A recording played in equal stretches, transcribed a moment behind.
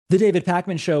The David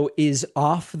Pakman Show is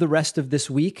off the rest of this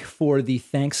week for the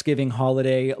Thanksgiving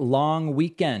holiday long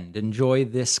weekend. Enjoy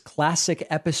this classic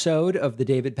episode of The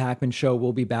David Pakman Show.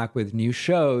 We'll be back with new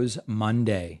shows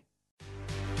Monday.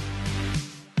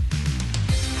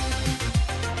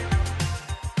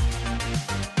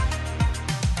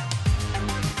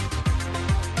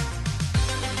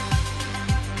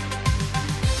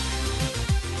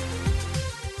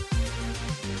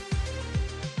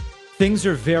 Things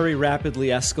are very rapidly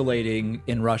escalating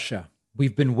in Russia.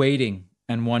 We've been waiting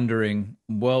and wondering,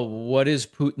 well, what is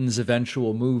Putin's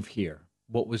eventual move here?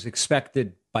 What was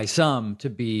expected by some to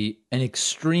be an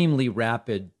extremely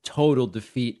rapid total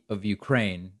defeat of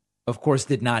Ukraine, of course,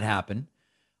 did not happen.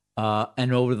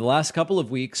 And over the last couple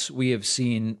of weeks, we have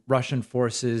seen Russian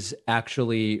forces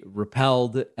actually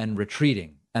repelled and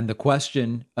retreating. And the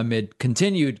question, amid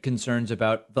continued concerns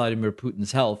about Vladimir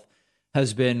Putin's health,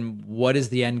 has been, what is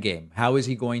the end game? How is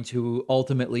he going to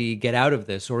ultimately get out of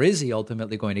this? Or is he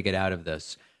ultimately going to get out of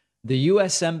this? The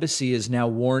U.S. Embassy is now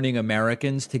warning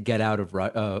Americans to get out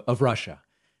of Russia.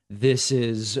 This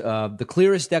is the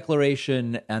clearest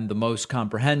declaration and the most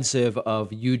comprehensive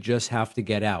of you just have to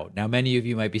get out. Now, many of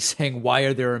you might be saying, why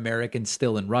are there Americans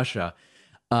still in Russia?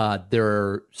 There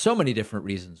are so many different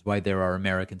reasons why there are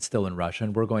Americans still in Russia,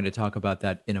 and we're going to talk about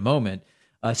that in a moment.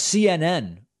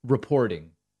 CNN reporting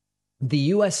the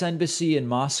U.S. Embassy in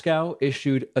Moscow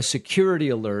issued a security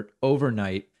alert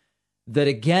overnight that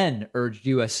again urged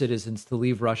U.S. citizens to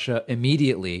leave Russia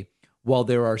immediately while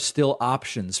there are still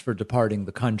options for departing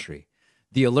the country.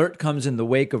 The alert comes in the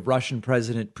wake of Russian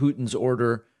President Putin's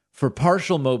order for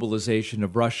partial mobilization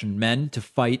of Russian men to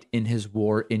fight in his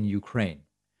war in Ukraine.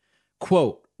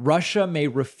 Quote, Russia may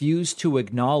refuse to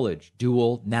acknowledge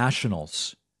dual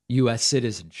nationals' U.S.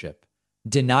 citizenship,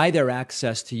 deny their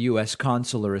access to U.S.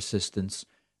 consular assistance,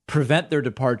 prevent their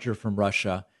departure from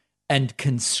Russia, and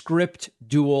conscript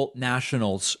dual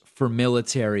nationals for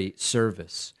military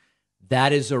service.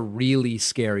 That is a really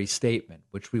scary statement,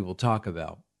 which we will talk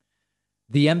about.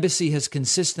 The embassy has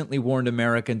consistently warned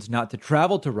Americans not to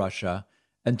travel to Russia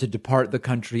and to depart the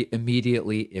country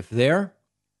immediately if there.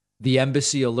 The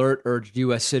embassy alert urged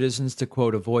U.S. citizens to,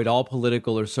 quote, avoid all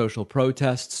political or social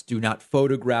protests, do not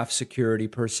photograph security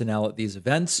personnel at these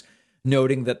events,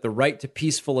 noting that the right to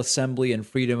peaceful assembly and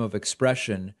freedom of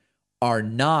expression are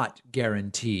not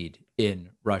guaranteed in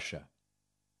Russia.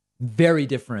 Very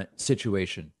different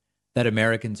situation that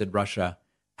Americans in Russia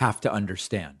have to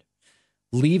understand.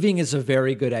 Leaving is a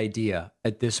very good idea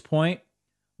at this point,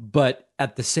 but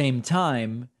at the same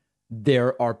time,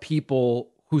 there are people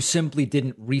who simply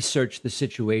didn't research the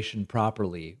situation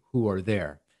properly who are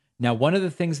there. Now, one of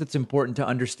the things that's important to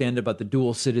understand about the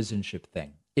dual citizenship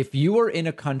thing, if you are in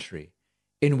a country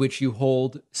in which you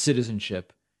hold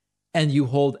citizenship and you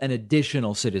hold an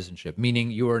additional citizenship,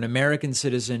 meaning you are an American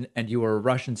citizen and you are a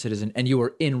Russian citizen and you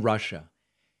are in Russia,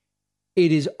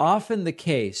 it is often the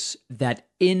case that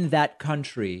in that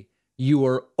country, you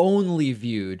are only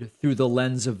viewed through the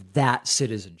lens of that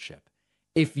citizenship.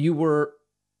 If you were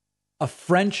a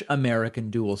French-American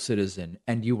dual citizen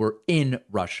and you were in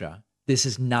Russia, this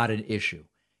is not an issue.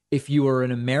 If you are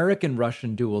an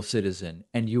American-Russian dual citizen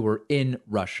and you were in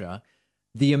Russia,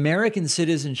 the American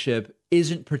citizenship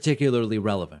isn't particularly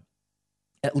relevant,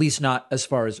 at least not as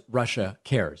far as Russia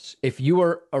cares. If you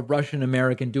are a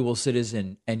Russian-American dual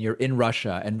citizen and you're in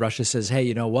Russia and Russia says, hey,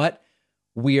 you know what?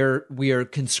 We are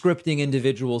conscripting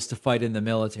individuals to fight in the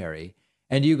military.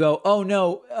 And you go, oh,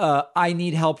 no, I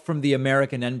need help from the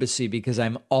American embassy because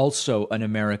I'm also an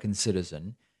American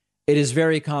citizen. It is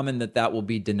very common that that will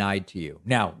be denied to you.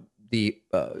 Now, the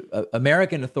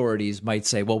American authorities might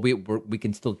say, well, we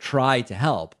can still try to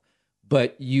help,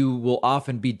 but you will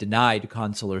often be denied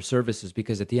consular services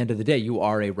because at the end of the day, you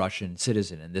are a Russian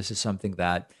citizen. And this is something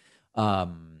that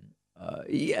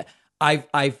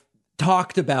I've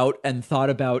talked about and thought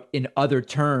about in other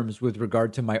terms with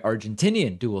regard to my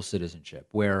Argentinian dual citizenship,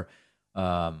 where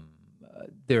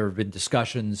there have been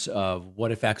discussions of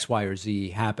what if X, Y, or Z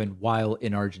happened while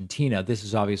in Argentina. This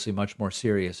is obviously much more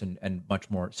serious and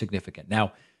much more significant.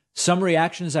 Now, some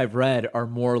reactions I've read are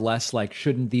more or less like,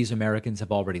 shouldn't these Americans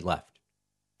have already left?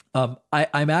 I'm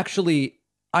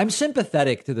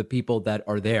sympathetic to the people that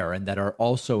are there and that are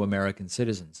also American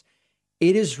citizens.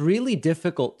 It is really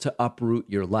difficult to uproot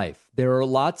your life. There are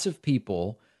lots of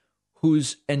people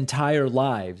whose entire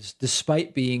lives,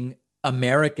 despite being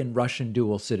American Russian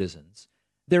dual citizens,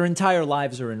 their entire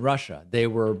lives are in Russia. They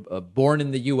were born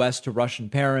in the U.S. to Russian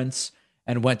parents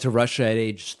and went to Russia at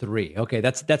age 3. Okay,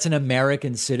 that's an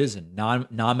American citizen,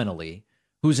 nominally,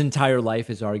 whose entire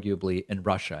life is arguably in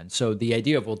Russia. And so the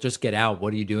idea of, well, just get out,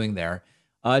 what are you doing there?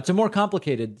 It's a more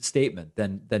complicated statement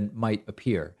than might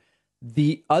appear.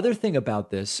 The other thing about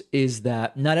this is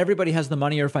that not everybody has the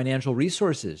money or financial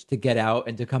resources to get out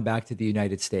and to come back to the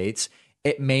United States.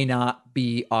 It may not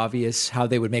be obvious how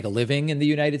they would make a living in the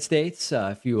United States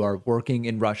if you are working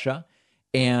in Russia.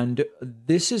 And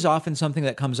this is often something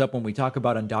that comes up when we talk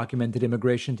about undocumented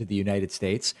immigration to the United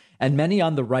States. And many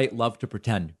on the right love to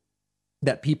pretend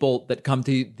that people that come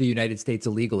to the United States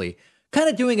illegally, kind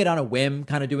of doing it on a whim,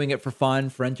 kind of doing it for fun,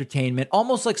 for entertainment,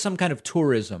 almost like some kind of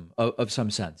tourism of some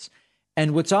sense.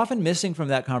 And what's often missing from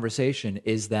that conversation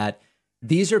is that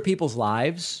these are people's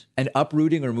lives, and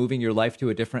uprooting or moving your life to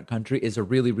a different country is a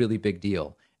really, really big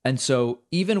deal. And so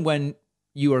even when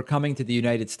you are coming to the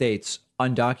United States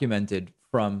undocumented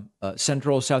from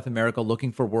Central South America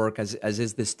looking for work, as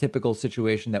is this typical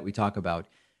situation that we talk about,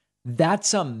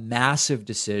 that's a massive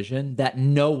decision that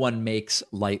no one makes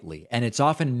lightly. And it's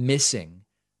often missing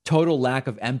total lack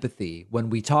of empathy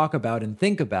when we talk about and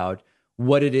think about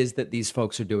what it is that these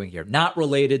folks are doing here. Not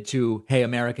related to, hey,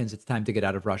 Americans, it's time to get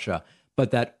out of Russia,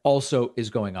 but that also is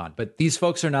going on. But these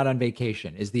folks are not on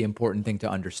vacation is the important thing to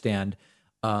understand.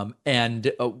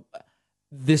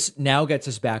 This now gets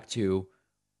us back to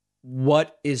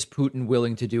what is Putin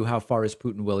willing to do? How far is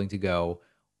Putin willing to go?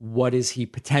 What is he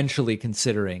potentially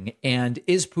considering? And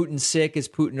is Putin sick? Is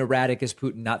Putin erratic? Is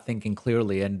Putin not thinking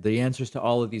clearly? And the answers to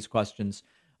all of these questions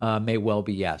may well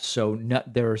be yes. So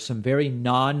there are some very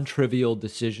non-trivial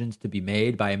decisions to be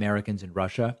made by Americans in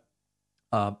Russia.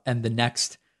 And the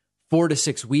next 4 to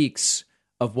 6 weeks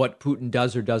of what Putin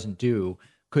does or doesn't do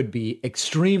could be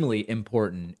extremely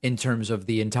important in terms of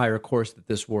the entire course that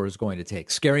this war is going to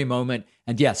take. Scary moment.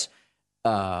 And yes,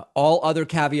 all other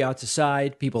caveats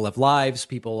aside, people have lives,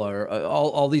 people are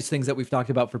all these things that we've talked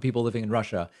about for people living in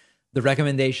Russia. The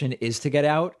recommendation is to get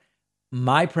out.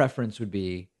 My preference would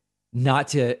be not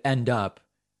to end up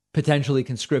potentially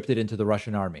conscripted into the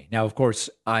Russian army. Now, of course,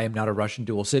 I am not a Russian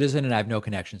dual citizen and I have no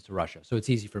connections to Russia, so it's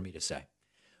easy for me to say.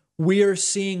 We are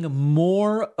seeing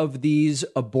more of these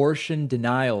abortion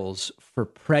denials for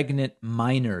pregnant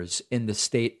minors in the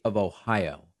state of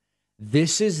Ohio.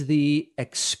 This is the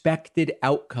expected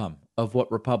outcome of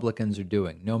what Republicans are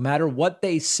doing. No matter what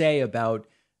they say about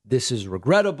this is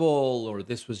regrettable or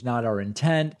this was not our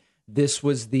intent, this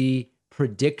was the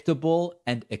predictable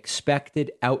and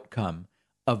expected outcome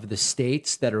of the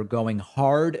states that are going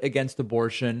hard against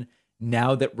abortion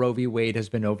now that Roe v. Wade has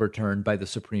been overturned by the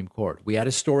Supreme Court. We had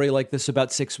a story like this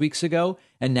about 6 weeks ago,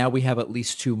 and now we have at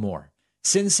least 2 more.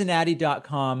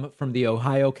 Cincinnati.com from the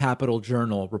Ohio Capital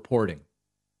Journal reporting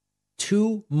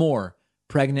 2 more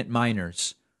pregnant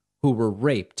minors who were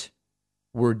raped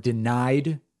were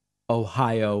denied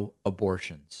Ohio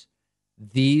abortions.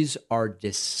 These are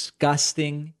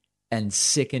disgusting and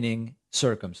sickening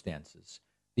circumstances.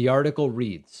 The article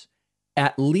reads,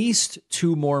 at least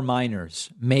 2 more minors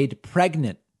made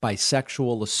pregnant by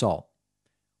sexual assault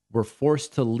were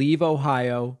forced to leave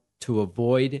Ohio to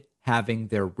avoid having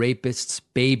their rapists'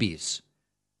 babies,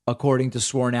 according to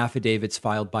sworn affidavits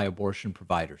filed by abortion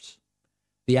providers.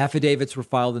 The affidavits were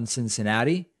filed in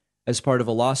Cincinnati as part of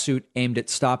a lawsuit aimed at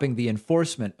stopping the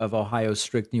enforcement of Ohio's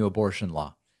strict new abortion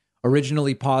law.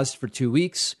 Originally paused for 2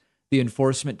 weeks, the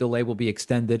enforcement delay will be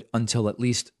extended until at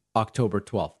least October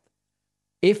 12th.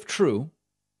 If true,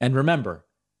 and remember,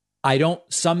 I don't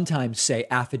sometimes say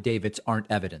affidavits aren't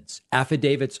evidence.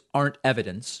 Affidavits aren't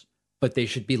evidence, but they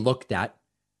should be looked at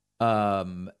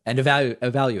and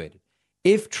evaluated.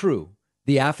 If true,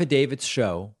 the affidavits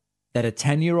show that a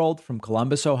 10-year-old from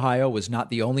Columbus, Ohio was not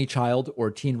the only child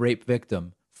or teen rape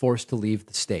victim forced to leave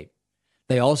the state.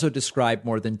 They also describe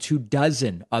more than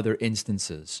 24 other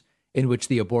instances in which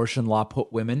the abortion law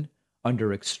put women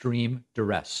under extreme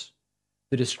duress.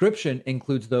 The description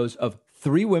includes those of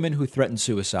 3 women who threatened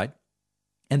suicide,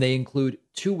 and they include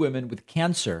 2 women with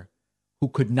cancer who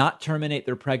could not terminate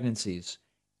their pregnancies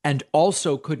and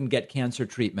also couldn't get cancer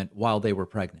treatment while they were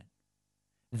pregnant.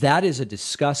 That is a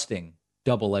disgusting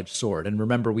double-edged sword. And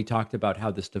remember, we talked about how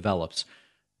this develops.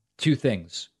 2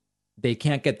 things. They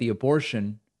can't get the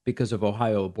abortion because of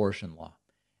Ohio abortion law,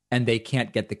 and they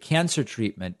can't get the cancer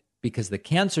treatment because the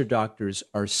cancer doctors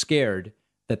are scared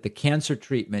that the cancer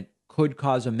treatment could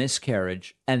cause a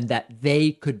miscarriage and that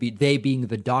they being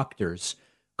the doctors,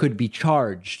 could be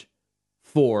charged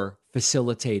for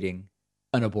facilitating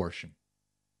an abortion.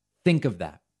 Think of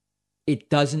that. It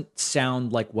doesn't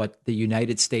sound like what the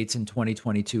United States in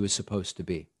 2022 is supposed to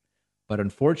be. But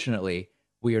unfortunately,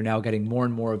 we are now getting more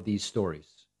and more of these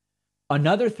stories.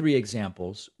 Another 3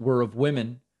 examples were of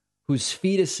women whose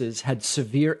fetuses had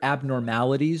severe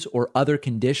abnormalities or other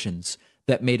conditions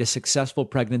that made a successful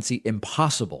pregnancy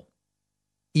impossible.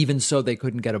 Even so, they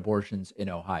couldn't get abortions in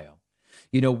Ohio.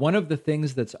 You know, one of the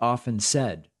things that's often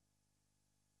said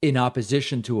in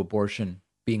opposition to abortion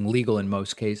being legal in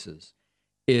most cases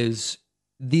is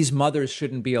these mothers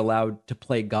shouldn't be allowed to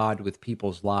play God with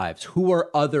people's lives. Who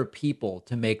are other people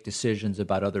to make decisions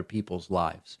about other people's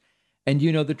lives? And,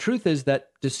 you know, the truth is that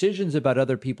decisions about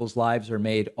other people's lives are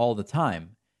made all the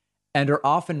time and are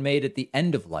often made at the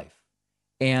end of life.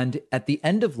 And at the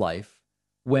end of life,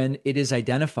 when it is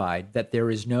identified that there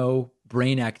is no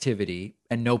brain activity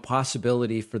and no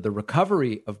possibility for the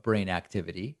recovery of brain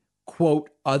activity, quote,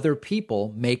 other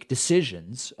people make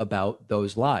decisions about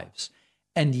those lives.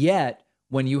 And yet,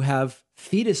 when you have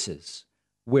fetuses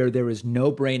where there is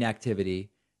no brain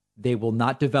activity, they will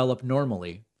not develop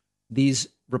normally. These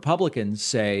Republicans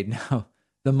say, no,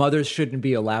 the mothers shouldn't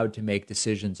be allowed to make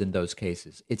decisions in those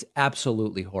cases. It's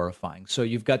absolutely horrifying. So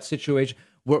you've got situations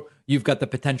where you've got the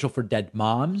potential for dead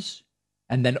moms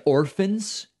and then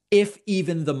orphans, if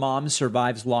even the mom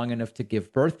survives long enough to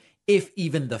give birth, if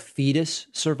even the fetus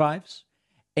survives.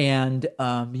 And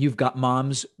you've got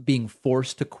moms being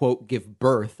forced to, quote, give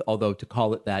birth, although to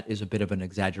call it that is a bit of an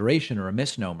exaggeration or a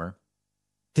misnomer,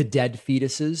 to dead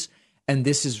fetuses. And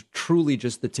this is truly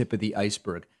just the tip of the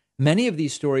iceberg. Many of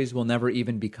these stories will never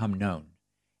even become known.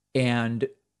 And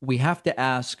we have to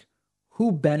ask,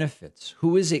 who benefits?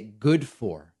 Who is it good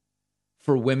for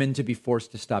women to be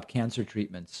forced to stop cancer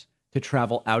treatments, to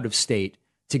travel out of state,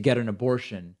 to get an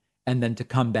abortion, and then to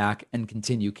come back and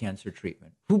continue cancer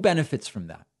treatment? Who benefits from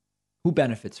that? Who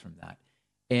benefits from that?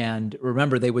 And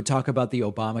remember, they would talk about the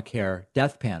Obamacare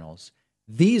death panels.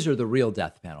 These are the real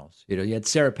death panels. You know, you had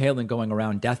Sarah Palin going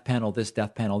around, death panel this,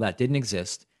 death panel that. Didn't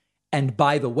exist. And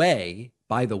by the way,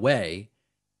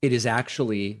 it is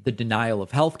actually the denial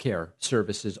of healthcare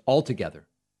services altogether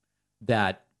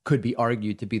that could be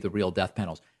argued to be the real death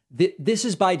panels. This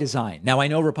is by design. Now, I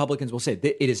know Republicans will say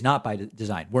it is not by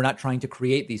design. We're not trying to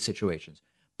create these situations,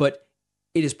 but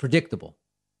it is predictable.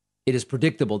 It is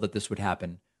predictable that this would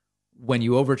happen when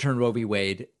you overturn Roe v.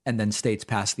 Wade and then states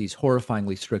pass these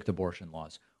horrifyingly strict abortion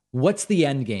laws. What's the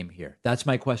end game here? That's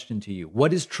my question to you.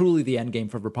 What is truly the end game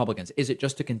for Republicans? Is it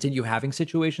just to continue having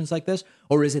situations like this?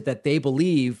 Or is it that they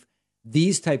believe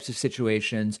these types of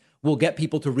situations will get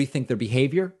people to rethink their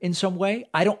behavior in some way?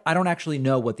 I don't actually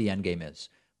know what the end game is.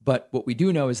 But what we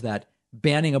do know is that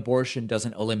banning abortion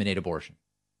doesn't eliminate abortion.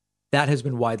 That has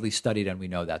been widely studied, and we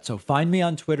know that. So find me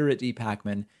on Twitter at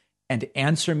 @dpacman and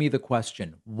answer me the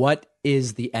question, what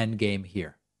is the end game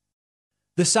here?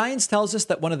 The science tells us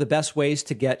that one of the best ways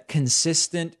to get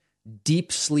consistent,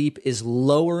 deep sleep is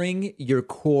lowering your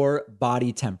core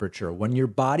body temperature. When your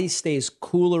body stays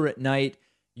cooler at night,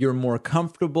 you're more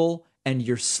comfortable and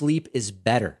your sleep is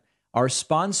better. Our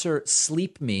sponsor,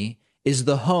 Sleep Me, is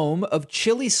the home of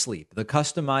Chili Sleep, the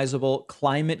customizable,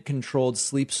 climate-controlled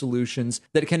sleep solutions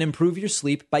that can improve your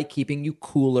sleep by keeping you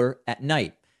cooler at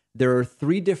night. There are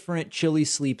 3 different Chili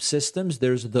Sleep systems.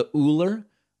 There's the Ooler,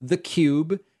 the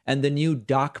Cube, and the new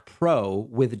Dock Pro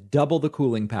with double the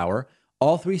cooling power.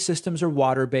 All 3 systems are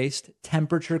water-based,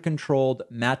 temperature-controlled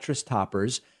mattress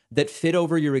toppers that fit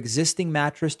over your existing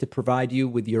mattress to provide you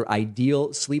with your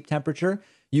ideal sleep temperature.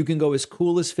 You can go as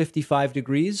cool as 55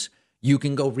 degrees. You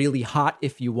can go really hot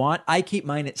if you want. I keep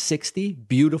mine at 60,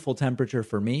 beautiful temperature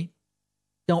for me.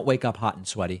 Don't wake up hot and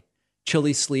sweaty.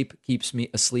 Chili Sleep keeps me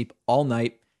asleep all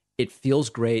night. It feels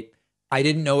great. I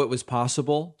didn't know it was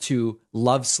possible to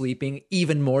love sleeping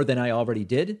even more than I already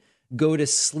did. Go to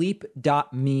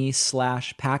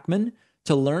sleep.me/Pacman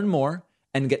to learn more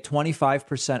and get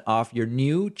 25% off your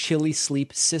new Chili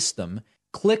Sleep system.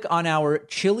 Click on our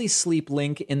Chili Sleep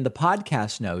link in the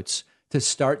podcast notes to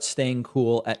start staying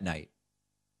cool at night.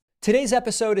 Today's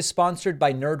episode is sponsored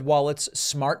by NerdWallet's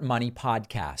Smart Money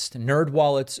Podcast.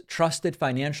 NerdWallet's trusted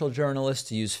financial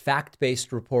journalists use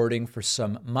fact-based reporting for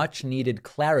some much-needed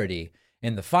clarity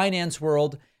in the finance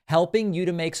world, helping you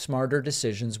to make smarter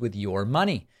decisions with your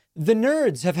money. The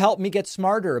nerds have helped me get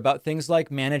smarter about things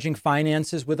like managing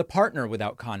finances with a partner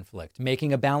without conflict,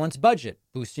 making a balanced budget,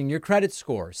 boosting your credit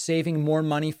score, saving more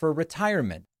money for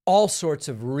retirement. All sorts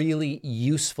of really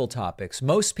useful topics.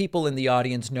 Most people in the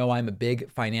audience know I'm a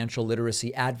big financial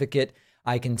literacy advocate.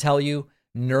 I can tell you,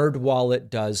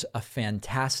 NerdWallet does a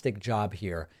fantastic job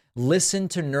here. Listen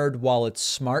to NerdWallet's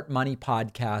Smart Money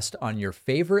Podcast on your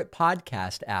favorite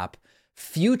podcast app.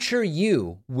 Future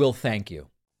you will thank you.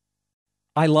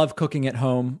 I love cooking at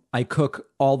home. I cook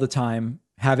all the time.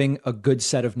 Having a good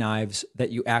set of knives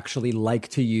that you actually like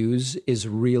to use is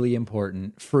really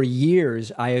important. For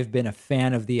years, I have been a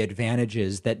fan of the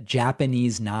advantages that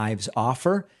Japanese knives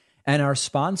offer. And our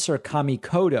sponsor,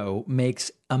 Kamikoto,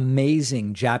 makes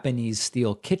amazing Japanese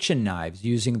steel kitchen knives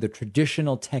using the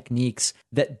traditional techniques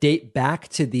that date back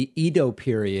to the Edo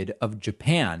period of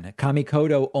Japan.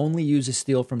 Kamikoto only uses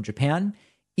steel from Japan.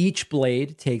 Each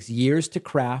blade takes years to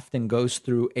craft and goes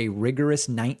through a rigorous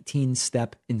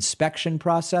 19-step inspection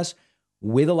process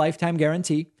with a lifetime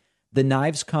guarantee. The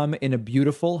knives come in a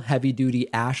beautiful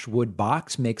heavy-duty ash wood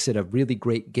box, makes it a really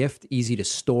great gift, easy to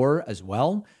store as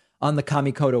well. On the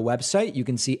Kamikoto website, you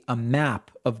can see a map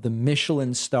of the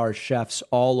Michelin star chefs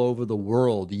all over the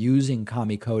world using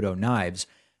Kamikoto knives.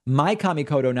 My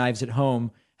Kamikoto knives at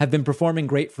home have been performing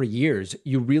great for years.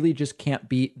 You really just can't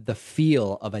beat the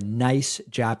feel of a nice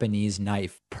Japanese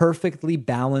knife, perfectly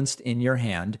balanced in your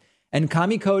hand. And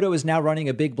Kamikoto is now running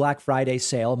a big Black Friday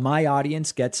sale. My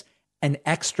audience gets an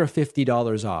extra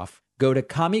 $50 off. Go to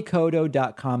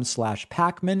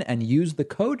kamikoto.com/Pacman and use the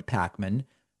code Pacman.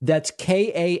 That's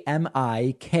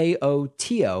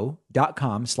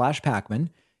KAMIKOTO.com/Pacman.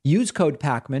 Use code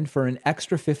Pacman for an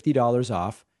extra $50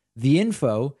 off. The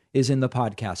info is in the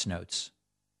podcast notes.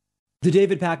 The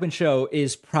David Pacman Show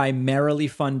is primarily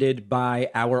funded by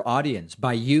our audience,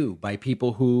 by you, by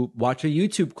people who watch a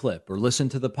YouTube clip or listen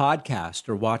to the podcast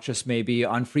or watch us maybe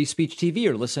on Free Speech TV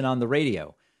or listen on the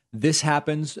radio. This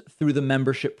happens through the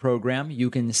membership program. You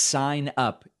can sign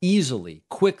up easily,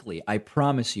 quickly, I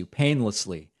promise you,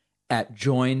 painlessly, at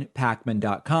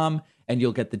joinpacman.com, and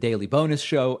you'll get the daily bonus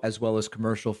show as well as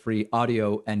commercial-free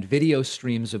audio and video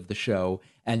streams of the show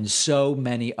and so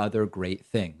many other great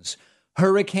things.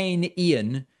 Hurricane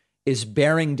Ian is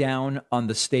bearing down on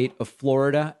the state of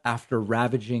Florida after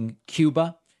ravaging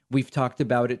Cuba. We've talked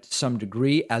about it to some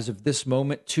degree. As of this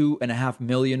moment, 2.5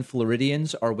 million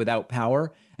Floridians are without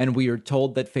power, and we are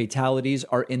told that fatalities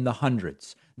are in the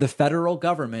hundreds. The federal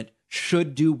government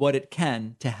should do what it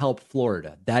can to help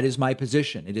Florida. That is my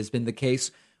position. It has been the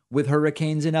case with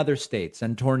hurricanes in other states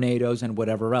and tornadoes and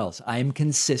whatever else. I am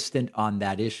consistent on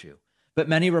that issue. But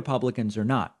many Republicans are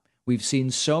not. We've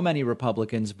seen so many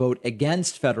Republicans vote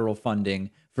against federal funding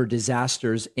for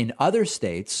disasters in other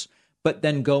states, but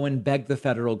then go and beg the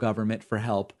federal government for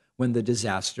help when the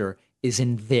disaster is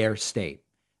in their state.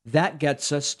 That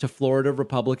gets us to Florida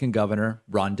Republican Governor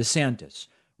Ron DeSantis.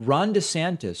 Ron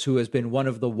DeSantis, who has been one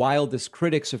of the wildest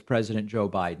critics of President Joe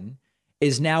Biden,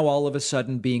 is now all of a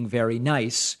sudden being very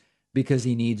nice because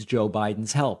he needs Joe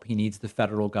Biden's help. He needs the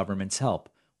federal government's help.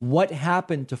 What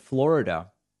happened to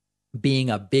Florida being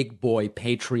a big boy,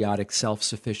 patriotic,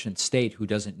 self-sufficient state who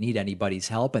doesn't need anybody's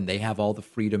help and they have all the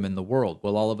freedom in the world?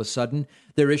 Well, all of a sudden,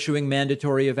 they're issuing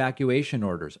mandatory evacuation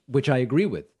orders, which I agree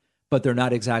with, but they're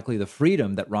not exactly the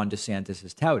freedom that Ron DeSantis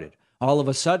has touted. All of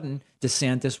a sudden,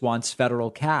 DeSantis wants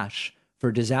federal cash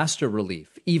for disaster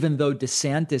relief, even though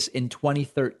DeSantis in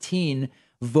 2013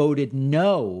 voted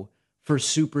no for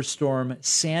Superstorm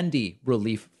Sandy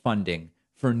relief funding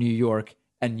for New York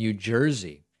and New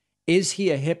Jersey. Is he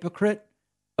a hypocrite?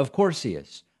 Of course he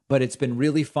is. But it's been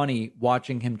really funny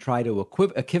watching him try to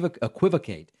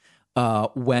equivocate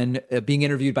when being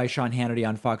interviewed by Sean Hannity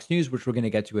on Fox News, which we're going to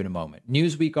get to in a moment.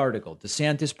 Newsweek article,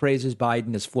 DeSantis praises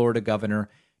Biden as Florida governor,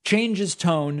 changes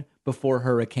tone before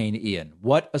Hurricane Ian.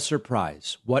 What a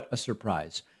surprise. What a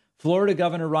surprise. Florida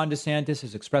Governor Ron DeSantis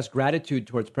has expressed gratitude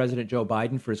towards President Joe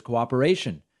Biden for his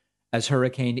cooperation as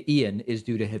Hurricane Ian is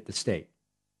due to hit the state.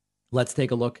 Let's take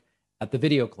a look at the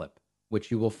video clip, which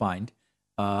you will find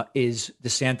is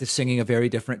DeSantis singing a very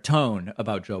different tone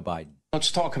about Joe Biden.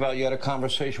 Let's talk about, you had a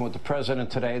conversation with the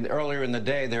president today. Earlier in the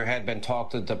day, there had been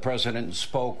talk that the president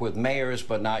spoke with mayors,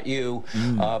 but not you.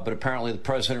 But apparently the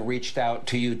president reached out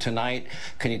to you tonight.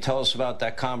 Can you tell us about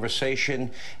that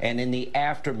conversation? And in the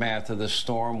aftermath of the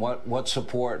storm, what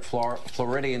support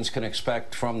Floridians can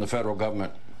expect from the federal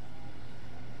government?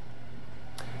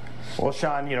 Well,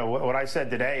 Sean, what I said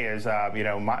today is,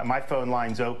 my phone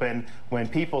line's open. When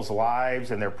people's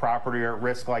lives and their property are at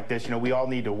risk like this, we all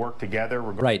need to work together.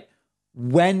 Right.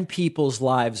 When people's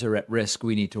lives are at risk,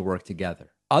 we need to work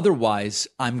together. Otherwise,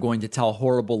 I'm going to tell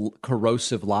horrible,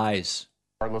 corrosive lies.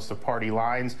 Regardless of party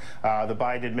lines, the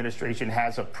Biden administration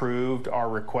has approved our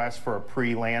request for a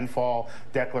pre-landfall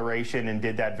declaration and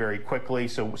did that very quickly.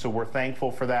 So we're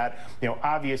thankful for that.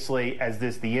 Obviously, as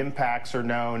the impacts are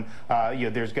known,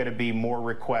 there's going to be more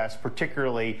requests,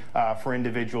 particularly for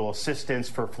individual assistance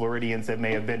for Floridians that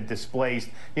may have been displaced.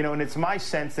 And it's my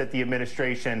sense that the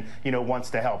administration,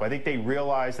 wants to help. I think they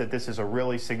realize that this is a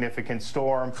really significant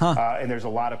storm, and there's a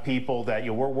lot of people that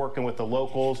we're working with the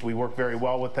locals. We work very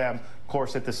well with them, of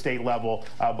course, at the state level,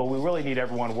 but we really need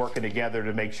everyone working together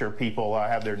to make sure people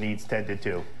have their needs tended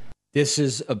to. This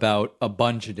is about a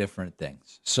bunch of different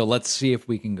things. So let's see if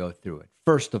we can go through it.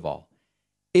 First of all,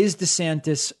 Is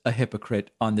DeSantis a hypocrite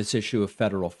on this issue of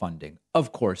federal funding?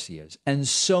 Of course he is. And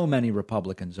so many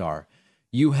Republicans are.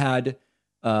 You had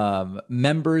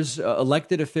members,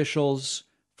 elected officials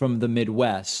from the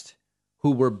Midwest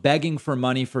who were begging for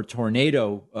money for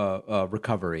tornado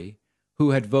recovery,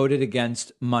 who had voted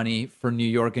against money for New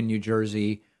York and New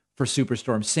Jersey for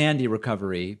Superstorm Sandy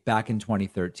recovery back in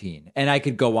 2013. And I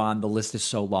could go on. The list is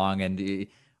so long. And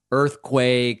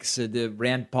earthquakes, the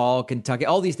Rand Paul, Kentucky,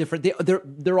 all these different,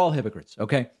 they're all hypocrites,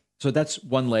 okay? So that's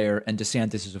one layer, and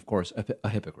DeSantis is, of course, a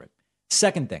hypocrite.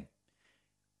 Second thing,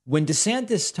 when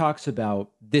DeSantis talks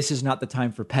about this is not the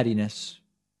time for pettiness,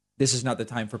 this is not the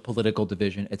time for political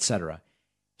division, etc.,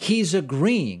 he's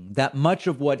agreeing that much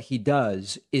of what he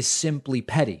does is simply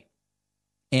petty.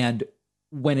 And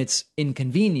when it's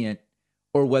inconvenient,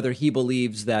 or whether he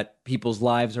believes that people's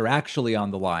lives are actually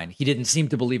on the line. He didn't seem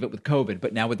to believe it with COVID,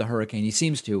 but now with the hurricane, he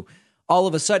seems to. All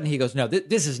of a sudden, he goes, no,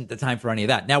 this isn't the time for any of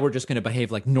that. Now we're just going to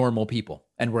behave like normal people,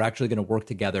 and we're actually going to work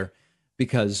together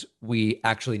because we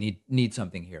actually need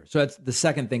something here. So that's the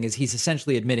second thing, is he's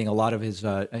essentially admitting a lot of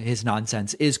his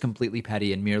nonsense is completely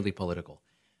petty and merely political.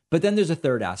 But then there's a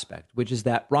third aspect, which is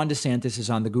that Ron DeSantis is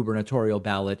on the gubernatorial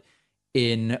ballot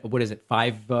in,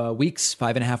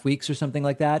 5.5 weeks or something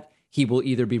like that. He will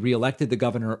either be reelected the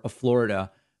governor of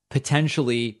Florida,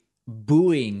 potentially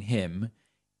booing him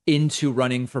into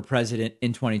running for president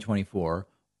in 2024,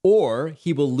 or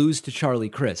he will lose to Charlie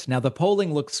Crist. Now, the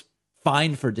polling looks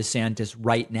fine for DeSantis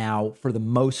right now for the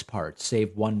most part,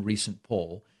 save one recent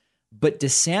poll. But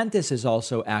DeSantis is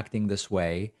also acting this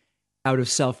way out of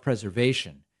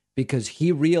self-preservation because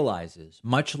he realizes,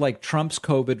 much like Trump's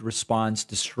COVID response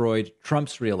destroyed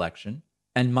Trump's reelection,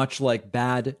 and much like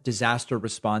bad disaster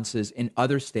responses in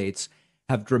other states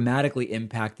have dramatically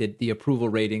impacted the approval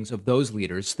ratings of those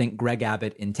leaders. Think Greg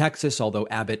Abbott in Texas, although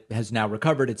Abbott has now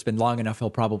recovered. It's been long enough. He'll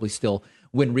probably still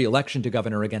win re-election to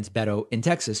governor against Beto in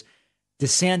Texas.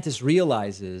 DeSantis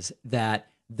realizes that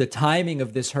the timing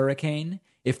of this hurricane,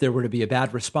 if there were to be a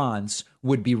bad response,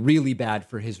 would be really bad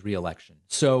for his re-election.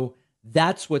 So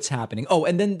that's what's happening. Oh,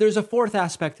 and then there's a fourth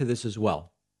aspect to this as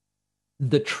well.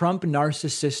 The Trump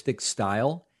narcissistic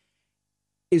style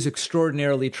is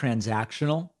extraordinarily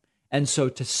transactional. And so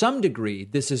to some degree,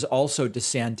 this is also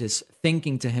DeSantis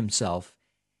thinking to himself,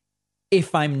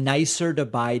 if I'm nicer to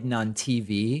Biden on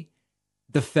TV,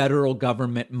 the federal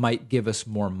government might give us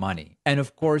more money. And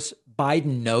of course,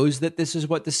 Biden knows that this is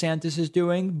what DeSantis is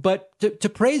doing. But to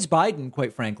praise Biden,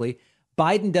 quite frankly,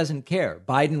 Biden doesn't care.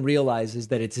 Biden realizes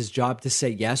that it's his job to say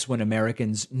yes when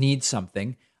Americans need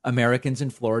something. Americans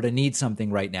in Florida need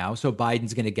something right now, so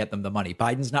Biden's going to get them the money.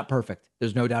 Biden's not perfect.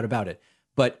 There's no doubt about it.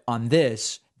 But on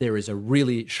this, there is a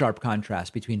really sharp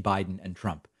contrast between Biden and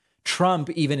Trump.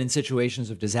 Trump, even in situations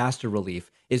of disaster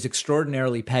relief, is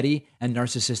extraordinarily petty and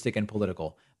narcissistic and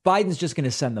political. Biden's just going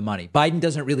to send the money. Biden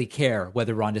doesn't really care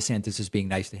whether Ron DeSantis is being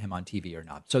nice to him on TV or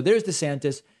not. So there's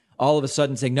DeSantis all of a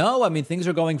sudden saying, no, I mean, things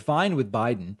are going fine with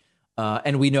Biden.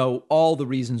 And we know all the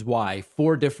reasons why,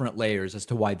 4 different layers as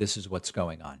to why this is what's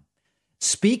going on.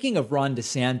 Speaking of Ron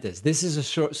DeSantis, this is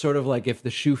a sort of like if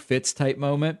the shoe fits type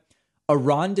moment. A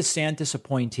Ron DeSantis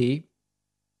appointee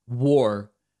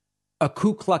wore a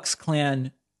Ku Klux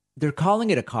Klan, they're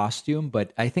calling it a costume,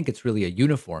 but I think it's really a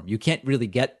uniform. You can't really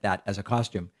get that as a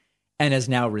costume, and has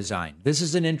now resigned. This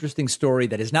is an interesting story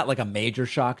that is not like a major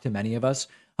shock to many of us.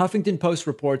 Huffington Post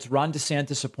reports Ron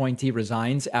DeSantis appointee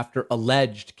resigns after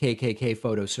alleged KKK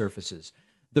photo surfaces.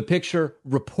 The picture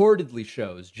reportedly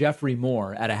shows Jeffrey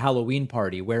Moore at a Halloween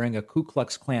party wearing a Ku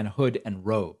Klux Klan hood and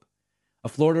robe. A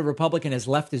Florida Republican has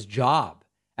left his job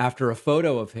after a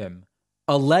photo of him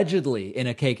allegedly in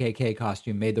a KKK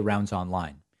costume made the rounds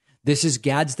online. This is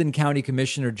Gadsden County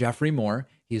Commissioner Jeffrey Moore.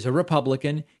 He's a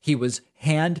Republican. He was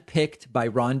handpicked by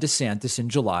Ron DeSantis in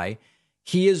July.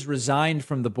 He is resigned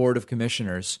from the Board of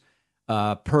Commissioners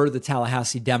per the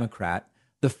Tallahassee Democrat.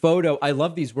 The photo, I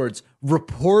love these words,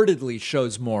 reportedly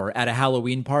shows Moore at a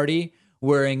Halloween party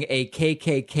wearing a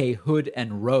KKK hood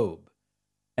and robe.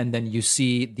 And then you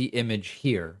see the image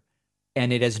here.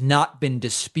 And it has not been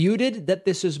disputed that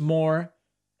this is Moore.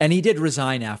 And he did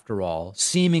resign after all,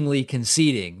 seemingly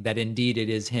conceding that indeed it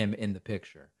is him in the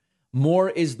picture. Moore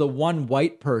is the one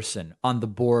white person on the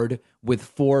board with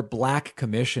 4 black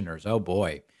commissioners. Oh,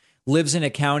 boy. Lives in a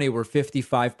county where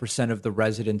 55% of the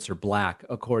residents are black,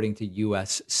 according to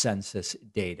U.S. Census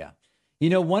data. You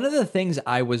know, one of the things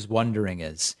I was wondering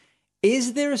is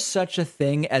there such a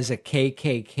thing as a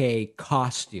KKK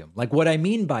costume? Like, what I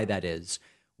mean by that is,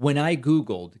 when I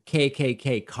Googled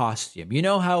KKK costume, you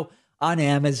know how on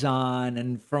Amazon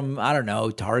and from, I don't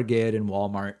know, Target and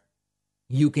Walmart,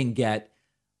 you can get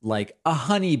like a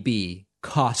honeybee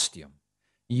costume.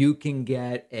 you can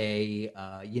get a,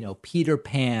 Peter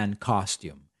Pan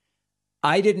costume.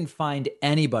 I didn't find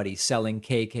anybody selling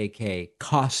KKK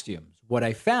costumes. What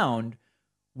I found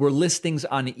were listings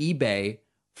on eBay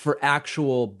for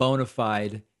actual bona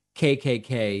fide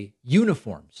KKK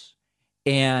uniforms.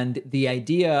 And the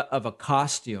idea of a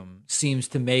costume seems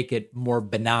to make it more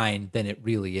benign than it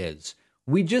really is.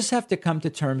 We just have to come to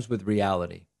terms with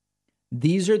reality.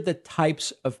 These are the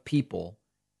types of people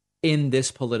in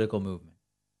this political movement.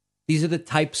 These are the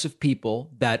types of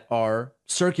people that are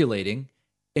circulating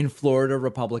in Florida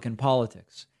Republican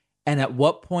politics. And at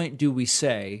what point do we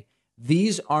say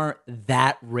these aren't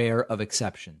that rare of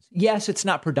exceptions? Yes, it's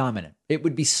not predominant. It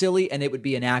would be silly and it would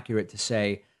be inaccurate to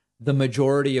say the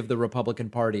majority of the Republican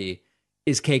Party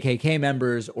is KKK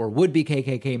members or would be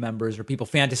KKK members or people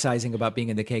fantasizing about being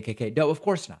in the KKK. No, of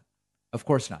course not. Of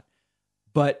course not.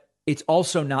 But it's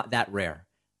also not that rare.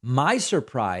 My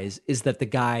surprise is that the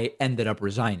guy ended up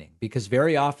resigning because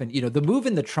very often, the move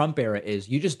in the Trump era is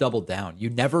you just double down.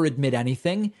 You never admit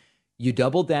anything. You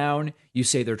double down. You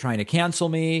say they're trying to cancel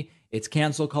me. It's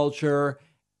cancel culture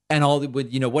and all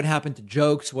what happened to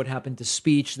jokes? What happened to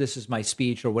speech? This is my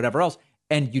speech or whatever else.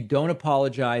 And you don't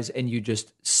apologize and you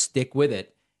just stick with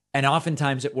it. And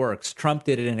oftentimes it works. Trump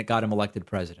did it and it got him elected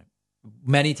president.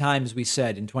 Many times we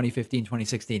said in 2015,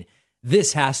 2016,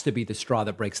 this has to be the straw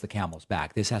that breaks the camel's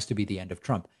back. This has to be the end of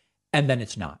Trump. And then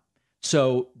it's not.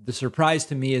 So the surprise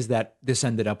to me is that this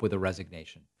ended up with a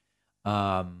resignation.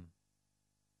 That's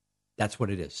what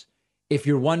it is. If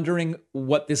you're wondering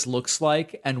what this looks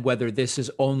like and whether this is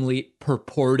only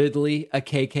purportedly a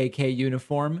KKK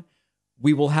uniform,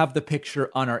 we will have the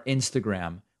picture on our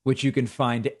Instagram, which you can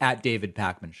find at David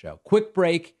Pakman Show. Quick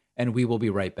break, and we will be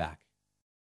right back.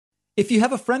 If you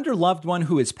have a friend or loved one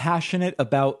who is passionate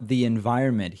about the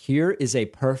environment, here is a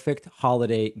perfect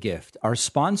holiday gift. Our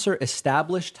sponsor,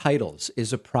 Established Titles,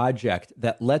 is a project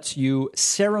that lets you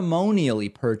ceremonially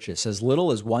purchase as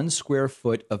little as 1 square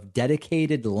foot of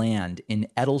dedicated land in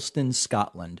Edelston,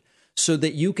 Scotland, so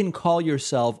that you can call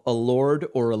yourself a lord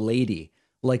or a lady,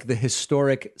 like the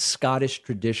historic Scottish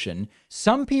tradition.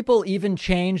 Some people even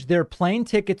change their plane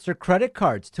tickets or credit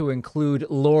cards to include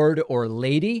lord or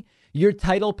lady. Your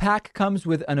title pack comes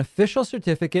with an official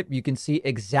certificate. You can see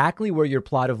exactly where your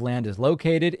plot of land is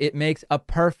located. It makes a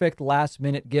perfect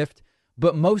last-minute gift.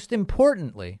 But most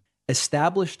importantly,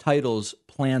 Established Titles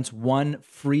plants 1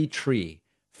 free tree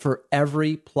for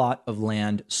every plot of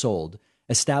land sold.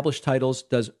 Established Titles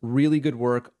does really good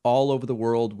work all over the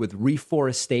world with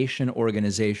reforestation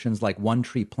organizations like One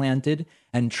Tree Planted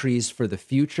and Trees for the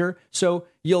Future. So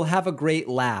you'll have a great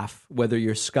laugh whether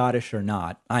you're Scottish or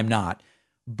not. I'm not.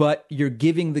 But you're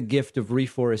giving the gift of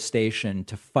reforestation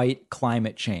to fight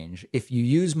climate change. If you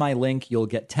use my link, you'll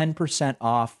get 10%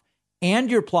 off, and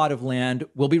your plot of land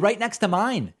will be right next to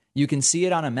mine. You can see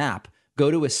it on a map.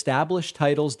 Go to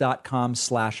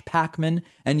establishedtitles.com/Pacman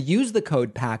and use the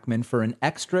code Pacman for an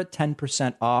extra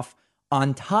 10% off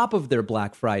on top of their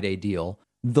Black Friday deal.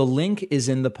 The link is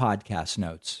in the podcast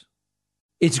notes.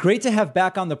 It's great to have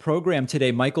back on the program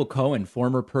today Michael Cohen,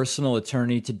 former personal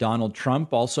attorney to Donald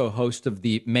Trump, also host of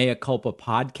the Mea Culpa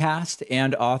podcast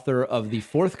and author of the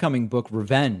forthcoming book,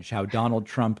 Revenge, How Donald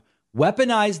Trump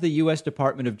Weaponized the U.S.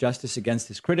 Department of Justice Against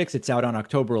His Critics. It's out on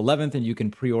October 11th, and you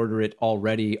can pre-order it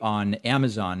already on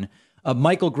Amazon.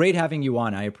 Michael, great having you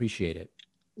on. I appreciate it.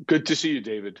 Good to see you,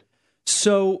 David.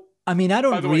 So, I mean, I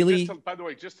don't really... By the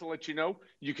way, just to let you know,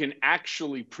 you can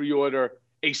actually pre-order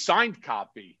a signed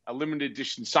copy, a limited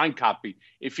edition signed copy,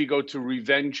 if you go to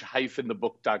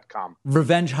revenge-thebook.com.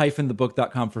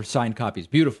 Revenge-thebook.com for signed copies.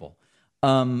 Beautiful.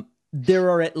 There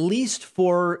are at least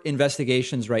 4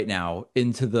 investigations right now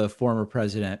into the former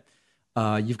president.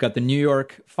 You've got the New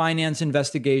York finance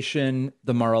investigation,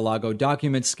 the Mar-a-Lago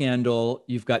document scandal,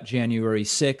 you've got January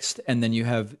 6th, and then you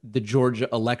have the Georgia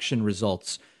election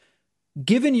results.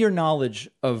 Given your knowledge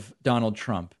of Donald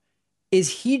Trump,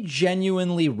 is he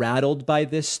genuinely rattled by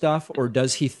this stuff, or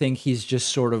does he think he's just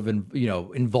sort of,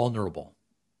 invulnerable?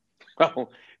 Well,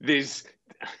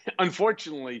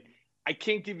 unfortunately, I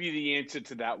can't give you the answer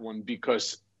to that one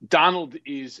because Donald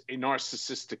is a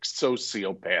narcissistic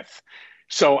sociopath.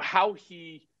 So how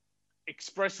he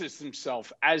expresses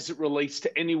himself as it relates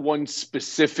to any one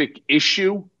specific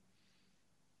issue,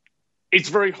 it's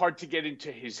very hard to get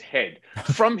into his head.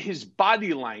 From his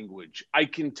body language, I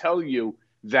can tell you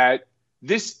that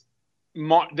this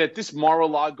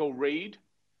Mar-a-Lago raid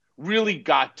really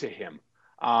got to him.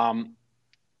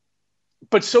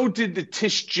 But so did the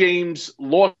Tish James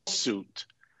lawsuit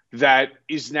that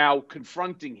is now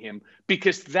confronting him,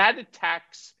 because that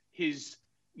attacks his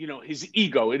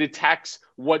ego. It attacks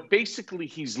what basically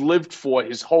he's lived for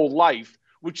his whole life,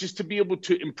 which is to be able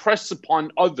to impress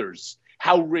upon others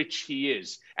how rich he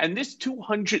is. And this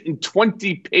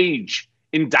 220-page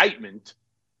indictment,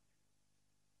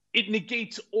 it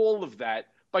negates all of that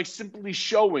by simply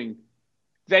showing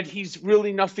that he's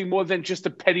really nothing more than just a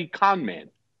petty con man.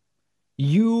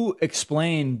 You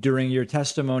explained during your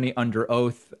testimony under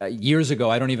oath years ago,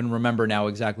 I don't even remember now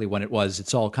exactly when it was,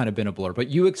 it's all kind of been a blur, but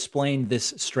you explained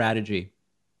this strategy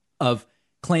of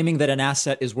claiming that an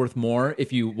asset is worth more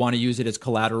if you want to use it as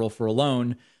collateral for a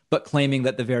loan, but claiming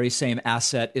that the very same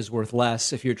asset is worth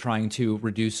less if you're trying to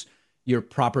reduce your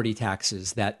property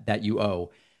taxes that you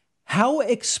owe. How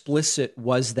explicit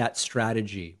was that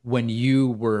strategy when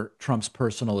you were Trump's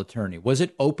personal attorney? Was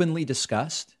it openly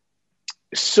discussed?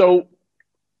 So,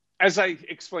 as I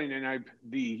explained, and I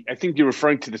think you're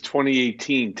referring to the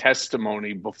 2018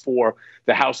 testimony before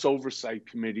the House Oversight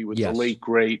Committee with the late,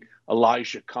 great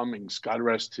Elijah Cummings, God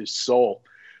rest his soul.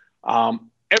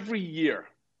 Every year,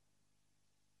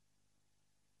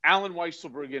 Alan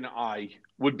Weisselberg and I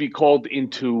would be called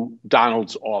into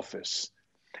Donald's office,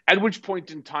 at which point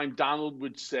in time Donald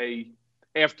would say,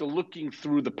 after looking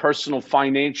through the personal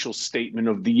financial statement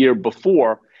of the year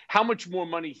before, how much more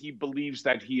money he believes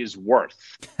that he is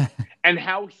worth and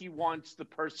how he wants the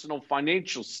personal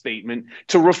financial statement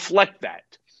to reflect that.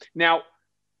 Now,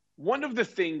 one of the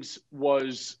things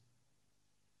was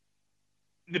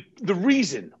the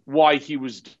reason why he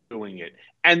was doing it.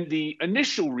 And the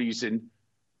initial reason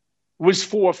was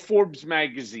for Forbes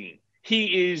magazine.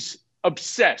 He is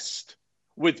obsessed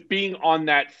with being on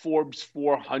that Forbes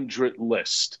 400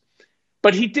 list.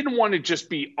 But he didn't want to just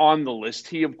be on the list.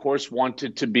 He, of course,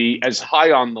 wanted to be as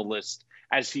high on the list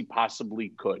as he possibly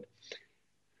could.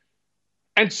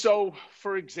 And so,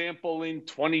 for example, in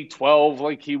 2012,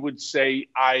 like he would say,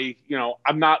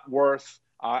 I'm not worth,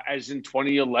 as in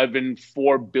 2011,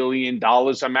 $4 billion.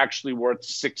 I'm actually worth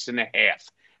 6.5.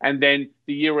 And then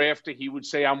the year after, he would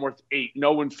say, I'm worth 8.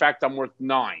 No, in fact, I'm worth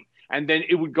 9. And then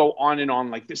it would go on and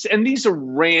on like this. And these are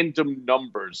random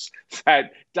numbers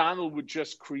that Donald would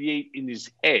just create in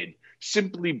his head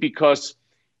simply because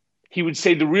he would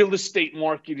say the real estate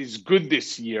market is good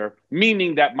this year,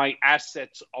 meaning that my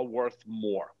assets are worth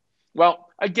more. Well,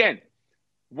 again,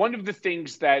 one of the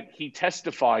things that he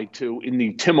testified to in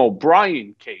the Tim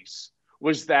O'Brien case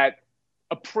was that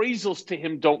appraisals to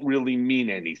him don't really mean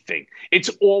anything. It's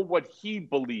all what he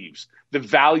believes the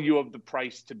value of the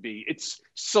price to be. It's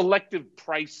selective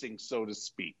pricing, so to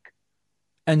speak.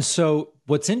 And so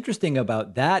what's interesting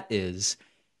about that is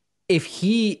if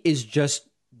he is just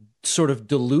sort of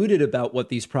deluded about what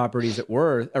these properties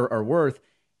are worth,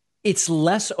 it's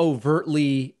less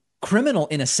overtly criminal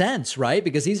in a sense, right?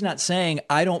 Because he's not saying,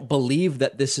 I don't believe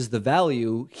that this is the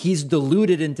value. He's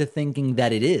deluded into thinking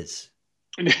that it is.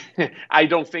 I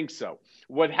don't think so.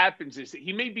 What happens is that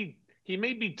he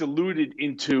may be deluded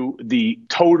into the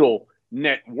total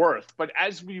net worth, but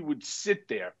as we would sit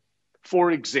there,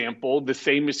 for example, the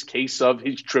famous case of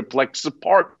his triplex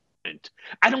apartment,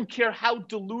 I don't care how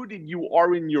deluded you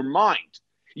are in your mind,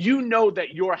 you know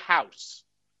that your house,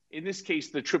 in this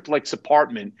case the triplex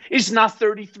apartment, is not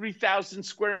 33,000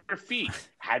 square feet.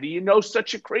 How do you know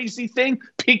such a crazy thing?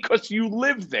 Because you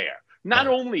live there. Not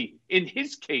only in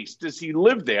his case does he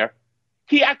live there,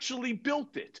 he actually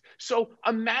built it. So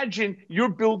imagine you're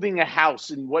building a house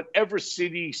in whatever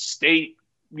city, state,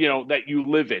 that you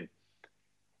live in.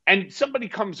 And somebody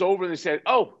comes over and they say,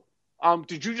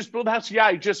 did you just build a house? Yeah,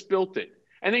 I just built it.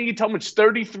 And then you tell them it's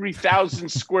 33,000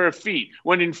 square feet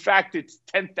when in fact it's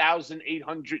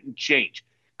 10,800 and change.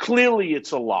 Clearly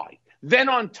it's a lie. Then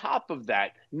on top of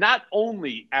that, not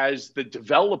only as the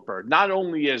developer, not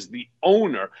only as the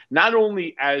owner, not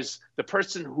only as the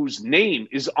person whose name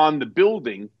is on the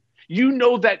building, you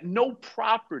know that no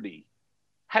property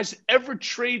has ever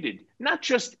traded, not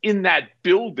just in that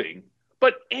building,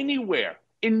 but anywhere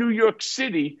in New York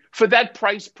City for that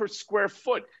price per square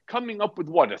foot, coming up with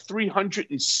what, a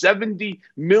 $370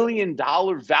 million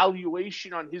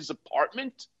valuation on his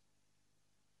apartment?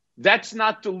 That's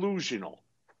not delusional.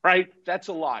 Right? That's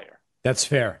a liar. That's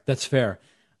fair. That's fair.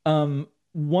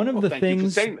 One of the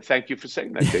things. Thank you for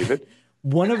saying that, David.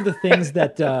 One of the things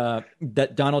that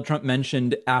that Donald Trump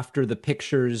mentioned after the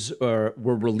pictures were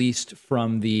released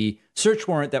from the search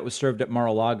warrant that was served at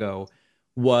Mar-a-Lago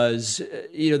was,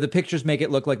 the pictures make it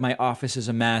look like my office is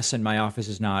a mess, and my office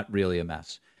is not really a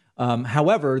mess.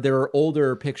 However, there are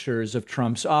older pictures of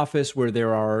Trump's office where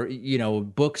there are,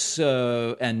 books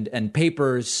and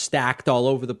papers stacked all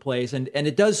over the place. And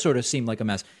it does sort of seem like a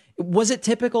mess. Was it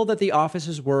typical that the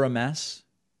offices were a mess?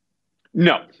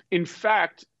 No. In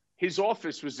fact, his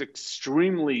office was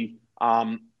extremely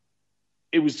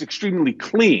extremely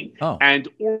clean Oh. and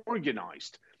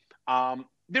organized.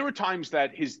 There were times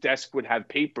that his desk would have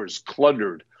papers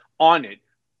cluttered on it,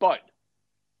 but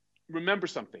remember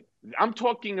something. I'm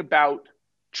talking about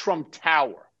Trump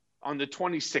Tower on the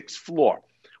 26th floor.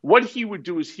 What he would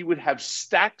do is he would have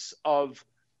stacks of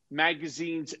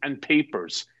magazines and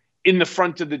papers in the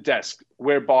front of the desk,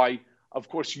 whereby, of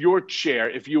course, your chair,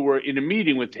 if you were in a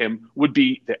meeting with him, would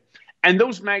be there. And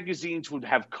those magazines would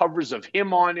have covers of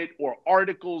him on it or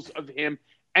articles of him.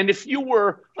 And if you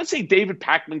were, let's say David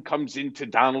Pakman comes into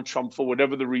Donald Trump for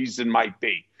whatever the reason might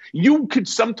be, you could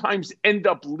sometimes end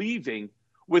up leaving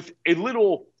with a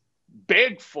little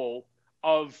bag full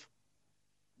of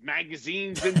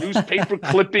magazines and newspaper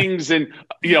clippings and,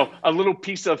 a little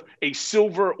piece of a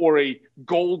silver or a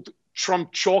gold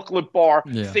Trump chocolate bar,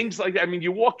 things like that. I mean,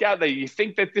 you walk out there, you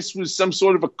think that this was some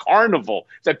sort of a carnival,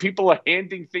 that people are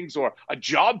handing things, or a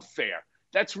job fair.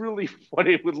 That's really what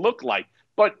it would look like.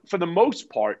 But for the most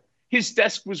part, his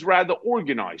desk was rather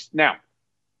organized. Now,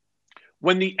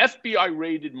 when the FBI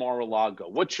raided Mar-a-Lago,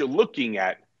 what you're looking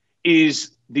at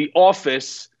is the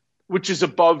office, which is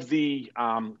above the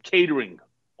catering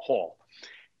hall.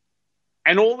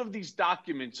 And all of these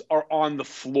documents are on the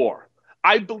floor.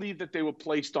 I believe that they were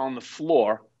placed on the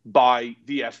floor by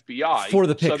the FBI for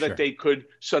the picture,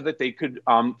 so that they could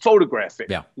photograph it.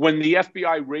 Yeah. When the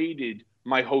FBI raided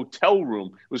my hotel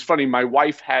room, it was funny. My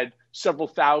wife had several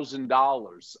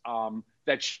 $1,000s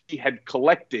that she had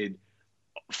collected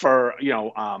for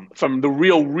from the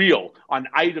Real on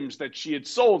items that she had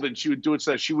sold, and she would do it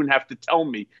so that she wouldn't have to tell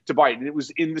me to buy it. And it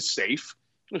was in the safe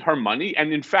with her money,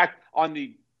 and in fact, on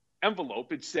the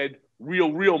envelope it said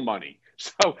real money.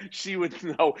 So she would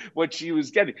know what she was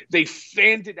getting. They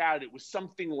fanned it out. It was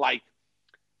something like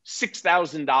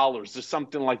 $6,000 or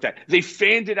something like that. They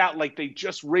fanned it out like they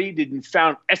just raided and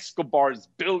found Escobar's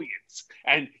billions.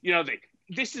 And,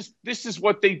 this is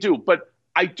what they do. But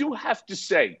I do have to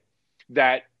say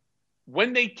that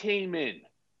when they came in,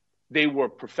 they were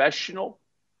professional.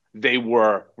 They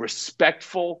were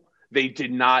respectful. They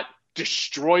did not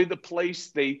destroy the place.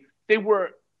 They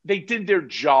did their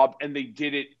job, and they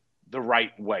did it the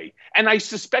right way. And I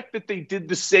suspect that they did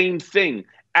the same thing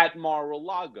at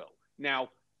Mar-a-Lago.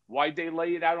 Now, why'd they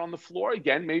lay it out on the floor?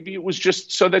 Again, maybe it was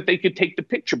just so that they could take the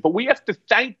picture. But we have to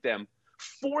thank them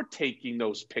for taking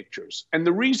those pictures. And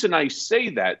the reason I say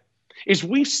that is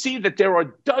we see that there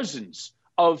are dozens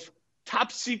of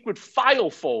top secret file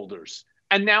folders.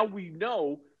 And now we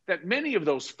know that many of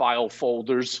those file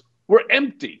folders were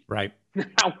empty. Right.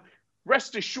 Now,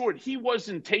 rest assured, he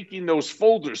wasn't taking those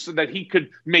folders so that he could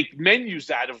make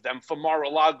menus out of them for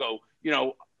Mar-a-Lago,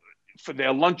 for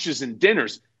their lunches and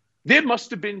dinners. There must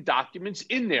have been documents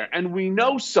in there. And we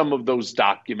know some of those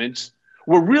documents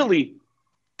were really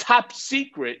top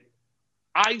secret,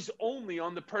 eyes only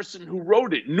on the person who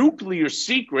wrote it, nuclear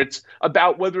secrets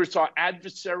about whether it's our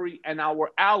adversary and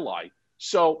our ally.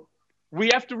 So we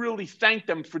have to really thank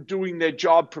them for doing their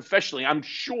job professionally. I'm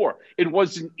sure it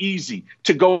wasn't easy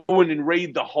to go in and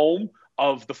raid the home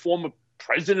of the former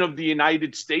president of the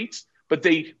United States, but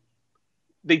they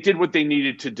did what they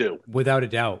needed to do. Without a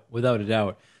doubt. Without a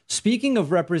doubt. Speaking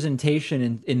of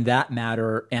representation in that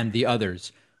matter and the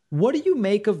others, what do you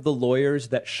make of the lawyers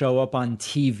that show up on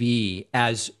TV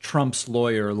as Trump's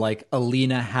lawyer, like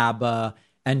Alina Habba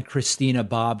and Christina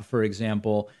Bobb, for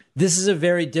example? This is a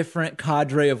very different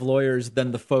cadre of lawyers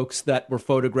than the folks that were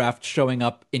photographed showing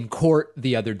up in court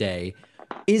the other day.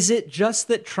 Is it just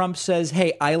that Trump says,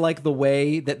 hey, I like the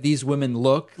way that these women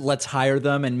look, let's hire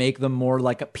them and make them more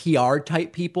like a PR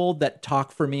type people that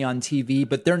talk for me on TV,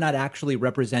 but they're not actually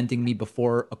representing me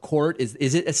before a court? Is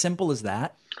it as simple as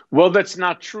that? Well, that's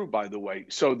not true, by the way.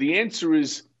 So the answer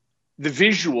is the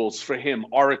visuals for him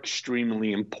are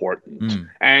extremely important.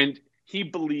 And he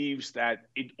believes that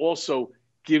it also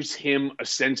gives him a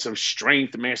sense of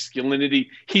strength, masculinity.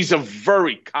 He's a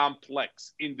very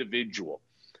complex individual.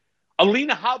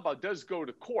 Alina Habba does go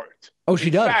to court. Oh,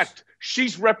 she does? In fact,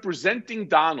 she's representing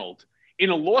Donald in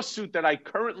a lawsuit that I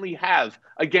currently have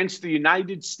against the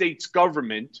United States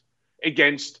government,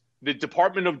 against the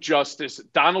Department of Justice,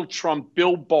 Donald Trump,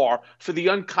 Bill Barr, for the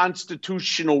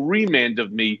unconstitutional remand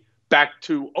of me back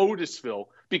to Otisville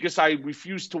because I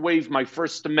refused to waive my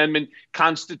First Amendment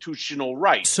constitutional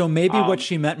right. So maybe what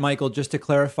she meant, Michael, just to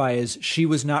clarify, is she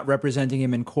was not representing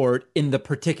him in court in the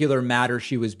particular matter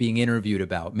she was being interviewed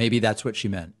about. Maybe that's what she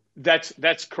meant. That's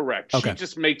correct. Okay.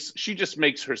 She just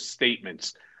makes her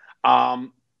statements. I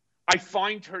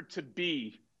find her to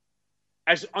be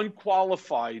as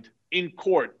unqualified in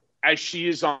court as she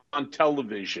is on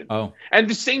television. Oh. And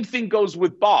the same thing goes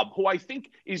with Bob, who I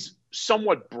think is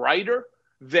somewhat brighter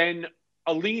than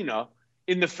Alina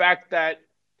in the fact that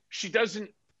she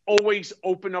doesn't always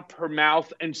open up her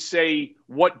mouth and say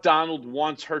what Donald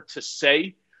wants her to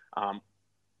say.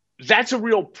 That's a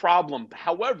real problem.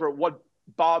 However, what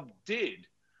Bob did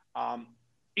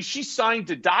is she signed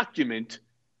a document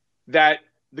that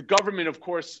the government, of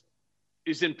course,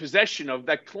 is in possession of,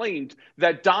 that claimed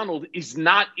that Donald is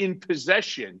not in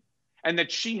possession and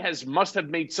that she must have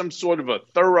made some sort of a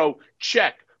thorough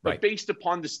check. But Right. based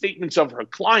upon the statements of her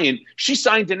client, she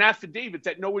signed an affidavit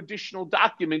that no additional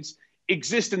documents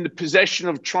exist in the possession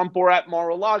of Trump or at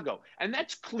Mar-a-Lago. And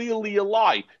that's clearly a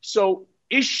lie. So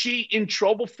is she in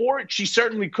trouble for it? She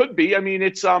certainly could be. I mean,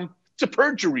 it's a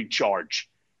perjury charge.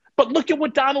 But look at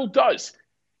what Donald does.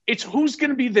 It's who's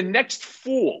going to be the next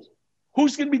fool?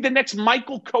 Who's going to be the next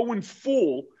Michael Cohen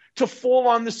fool to fall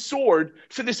on the sword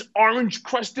for this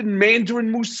orange-crusted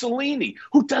Mandarin Mussolini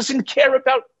who doesn't care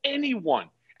about anyone?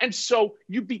 And so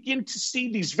you begin to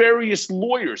see these various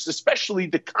lawyers, especially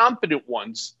the competent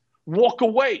ones, walk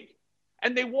away.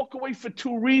 And they walk away for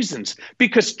two reasons.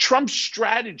 Because Trump's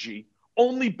strategy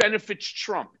only benefits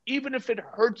Trump, even if it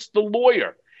hurts the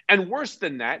lawyer. And worse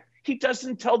than that, he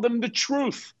doesn't tell them the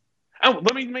truth. And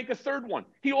let me make a third one.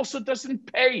 He also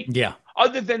doesn't pay. Yeah.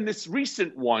 Other than this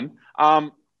recent one,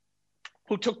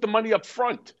 who took the money up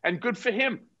front. And good for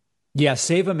him. Yeah,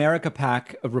 Save America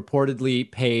PAC reportedly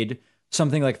paid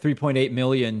something like $3.8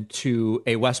 million to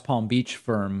a West Palm Beach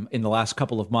firm in the last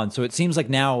couple of months. So it seems like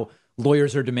now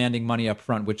lawyers are demanding money up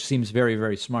front, which seems very,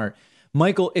 very smart.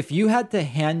 Michael, if you had to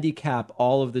handicap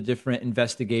all of the different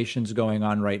investigations going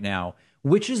on right now,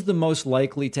 which is the most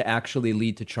likely to actually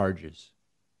lead to charges?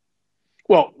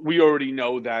 Well, we already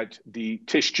know that the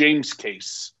Tish James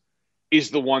case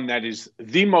is the one that is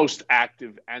the most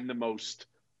active and the most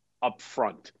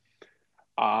upfront.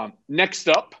 Next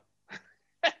up,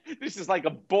 this is like a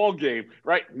ball game,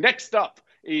 right? Next up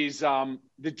is the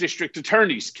district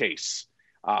attorney's case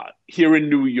here in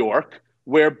New York,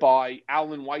 whereby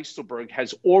Alan Weisselberg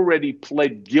has already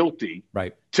pled guilty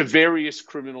to various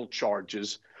criminal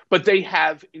charges, but they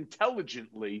have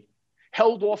intelligently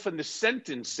held off on the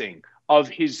sentencing of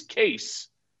his case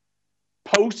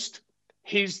post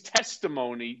his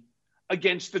testimony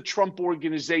against the Trump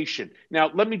organization.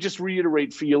 Now, let me just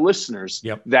reiterate for your listeners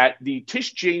that the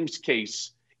Tish James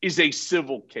case is a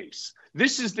civil case.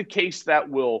 This is the case that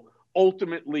will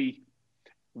ultimately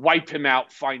wipe him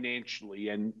out financially.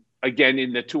 And again,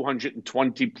 in the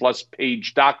 220 plus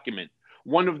page document,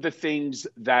 one of the things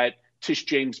that Tish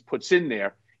James puts in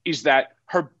there is that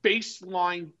her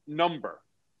baseline number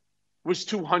was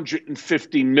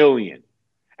 250 million.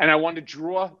 And I want to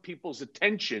draw people's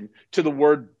attention to the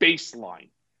word baseline.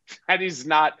 That is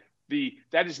not the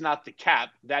cap.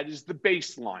 That is the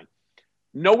baseline.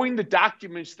 Knowing the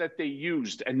documents that they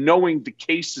used and knowing the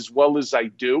case as well as I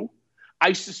do,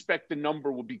 I suspect the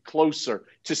number will be closer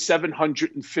to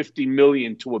 750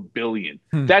 million to $1 billion.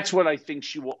 That's what I think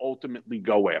she will ultimately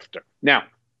go after. Now,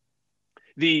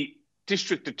 the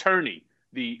district attorney,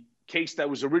 the case that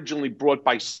was originally brought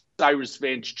by Cyrus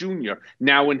Vance Jr.,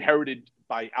 now inherited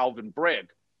by Alvin Bragg,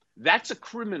 that's a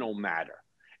criminal matter.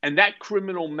 And that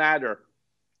criminal matter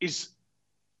is,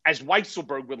 as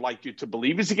Weisselberg would like you to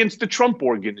believe, is against the Trump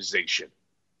organization.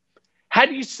 How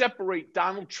do you separate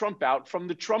Donald Trump out from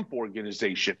the Trump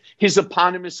organization, his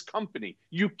eponymous company?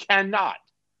 You cannot.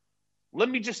 Let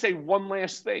me just say one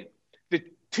last thing. The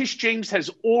Tish James has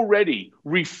already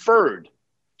referred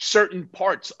certain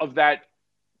parts of that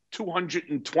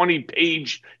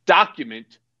 220-page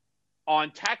document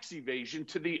on tax evasion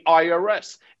to the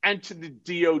IRS and to the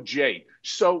DOJ.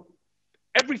 So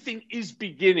everything is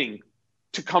beginning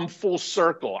to come full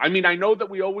circle. I mean, I know that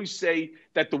we always say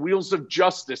that the wheels of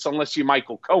justice, unless you're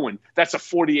Michael Cohen, that's a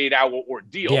 48-hour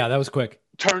ordeal. Yeah, that was quick.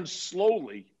 Turns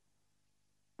slowly,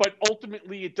 but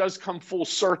ultimately it does come full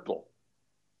circle.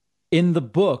 In the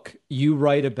book, you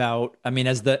write about, I mean,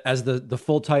 as the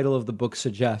full title of the book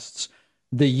suggests,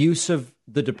 the use of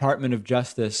the Department of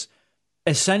Justice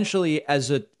essentially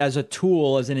as a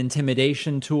tool, as an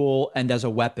intimidation tool, and as a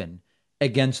weapon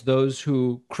against those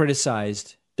who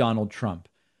criticized Donald Trump.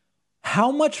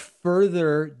 How much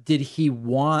further did he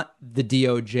want the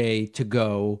DOJ to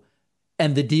go,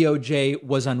 and the DOJ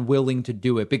was unwilling to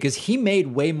do it? Because he made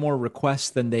way more requests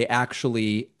than they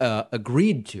actually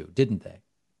agreed to, didn't they?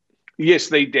 Yes,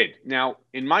 they did. Now,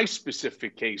 in my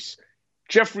specific case,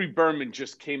 Jeffrey Berman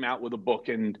just came out with a book,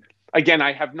 and again,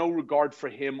 I have no regard for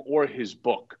him or his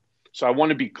book. So I want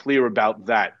to be clear about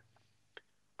that.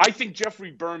 I think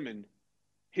Jeffrey Berman,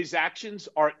 his actions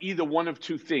are either one of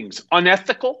two things: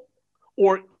 unethical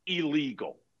or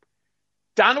illegal.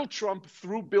 Donald Trump,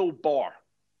 through Bill Barr,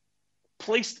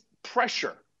 placed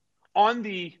pressure on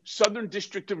the Southern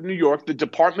District of New York, the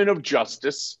Department of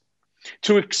Justice,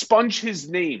 to expunge his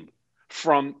name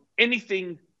from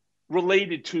anything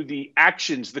related to the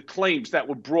actions, the claims that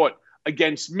were brought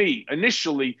against me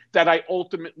initially that I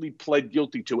ultimately pled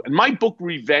guilty to. And my book,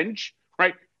 Revenge,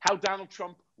 right, how Donald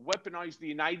Trump weaponized the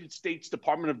United States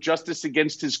Department of Justice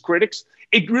against his critics,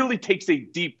 it really takes a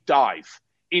deep dive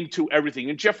into everything.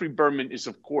 And Jeffrey Berman is,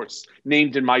 of course,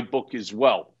 named in my book as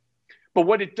well. But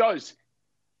what it does,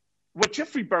 what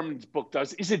Jeffrey Berman's book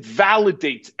does, is it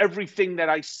validates everything that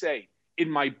I say in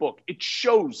my book. It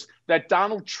shows that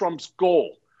Donald Trump's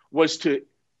goal was to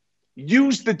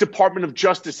use the Department of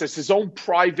Justice as his own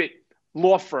private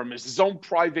law firm, as his own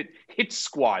private hit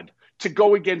squad to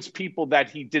go against people that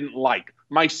he didn't like,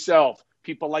 myself,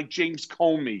 people like James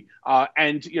Comey,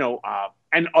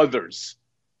 and others.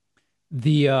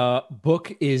 The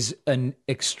book is an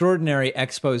extraordinary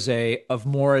expose of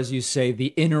more, as you say,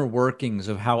 the inner workings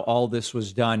of how all this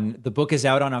was done. The book is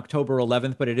out on October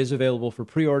 11th, but it is available for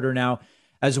pre-order now,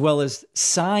 as well as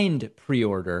signed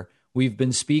pre-order. We've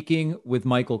been speaking with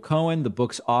Michael Cohen, the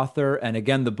book's author. And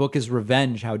again, the book is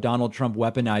Revenge, how Donald Trump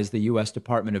weaponized the U.S.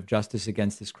 Department of Justice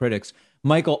against his critics.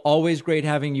 Michael, always great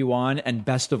having you on, and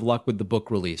best of luck with the book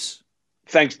release.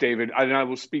 Thanks, David. And I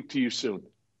will speak to you soon.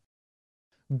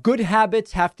 Good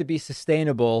habits have to be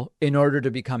sustainable in order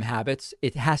to become habits.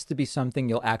 It has to be something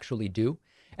you'll actually do.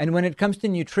 And when it comes to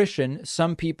nutrition,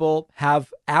 some people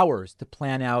have hours to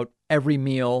plan out every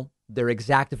meal, their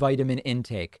exact vitamin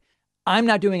intake. I'm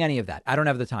not doing any of that. I don't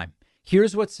have the time.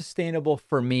 Here's what's sustainable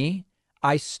for me.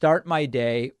 I start my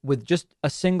day with just a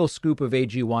single scoop of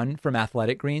AG1 from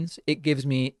Athletic Greens. It gives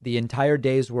me the entire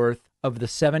day's worth of the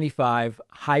 75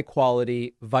 high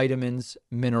quality vitamins,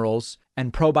 minerals,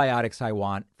 and probiotics I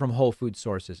want from whole food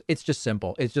sources. It's just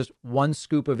simple. It's just one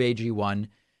scoop of AG1.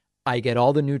 I get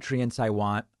all the nutrients I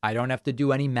want. I don't have to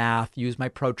do any math, use my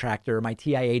protractor, my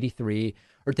TI-83,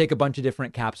 or take a bunch of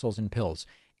different capsules and pills.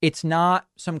 It's not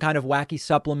some kind of wacky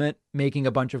supplement making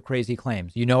a bunch of crazy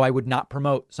claims. You know, I would not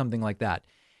promote something like that.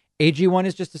 AG1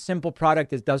 is just a simple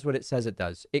product. It does what it says it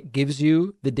does. It gives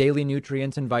you the daily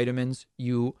nutrients and vitamins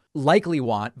you likely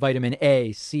want, vitamin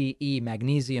A, C, E,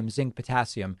 magnesium, zinc,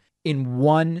 potassium, in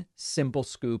one simple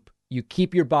scoop. You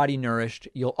keep your body nourished.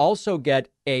 You'll also get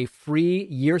a free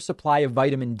year supply of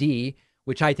vitamin D,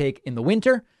 which I take in the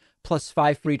winter, plus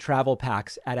 5 free travel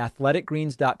packs at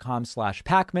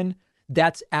athleticgreens.com/Pacman.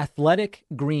 That's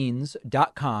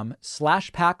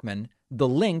athleticgreens.com/Pacman. The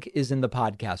link is in the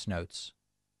podcast notes.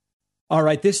 All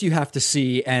right, this you have to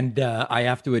see, and I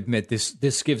have to admit,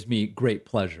 this gives me great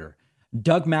pleasure.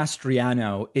 Doug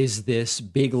Mastriano is this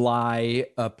big lie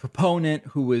proponent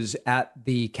who was at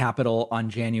the Capitol on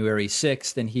January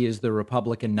 6th, and he is the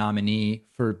Republican nominee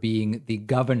for being the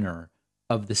governor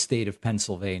of the state of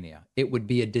Pennsylvania. It would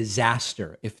be a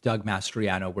disaster if Doug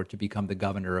Mastriano were to become the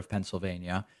governor of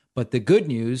Pennsylvania. But the good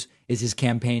news is his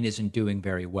campaign isn't doing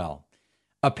very well.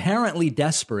 Apparently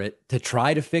desperate to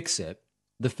try to fix it,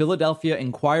 the Philadelphia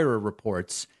Inquirer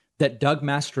reports that Doug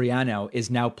Mastriano is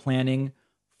now planning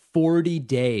 40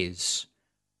 days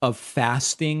of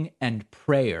fasting and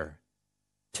prayer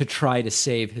to try to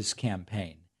save his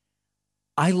campaign.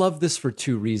 I love this for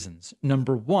two reasons.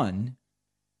 Number one,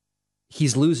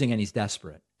 he's losing and he's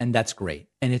desperate, and that's great.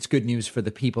 And it's good news for the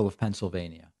people of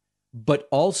Pennsylvania. But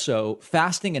also,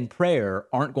 fasting and prayer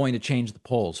aren't going to change the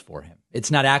polls for him.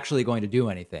 It's not actually going to do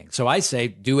anything. So I say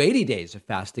do 80 days of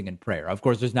fasting and prayer. Of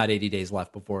course, there's not 80 days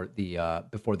left before the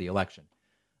election.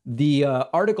 The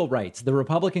article writes, the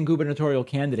Republican gubernatorial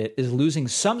candidate is losing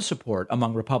some support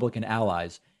among Republican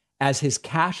allies as his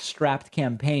cash-strapped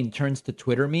campaign turns to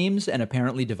Twitter memes and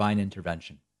apparently divine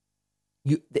intervention.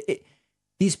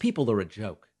 These people are a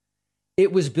joke.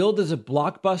 It was billed as a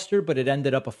blockbuster, but it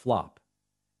ended up a flop.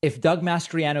 If Doug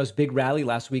Mastriano's big rally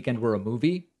last weekend were a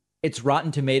movie, its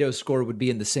Rotten Tomatoes score would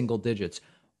be in the single digits.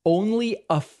 Only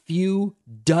a few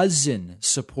dozen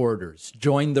supporters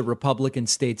joined the Republican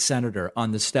state senator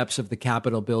on the steps of the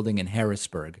Capitol building in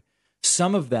Harrisburg,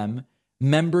 some of them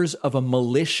members of a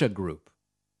militia group.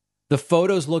 The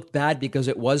photos looked bad because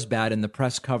it was bad and the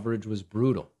press coverage was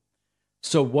brutal.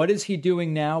 So what is he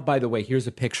doing now? By the way, here's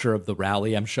a picture of the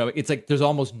rally I'm showing. It's like there's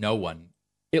almost no one.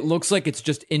 It looks like it's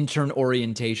just intern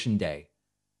orientation day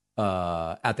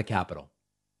at the Capitol.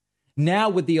 Now,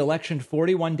 with the election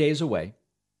 41 days away,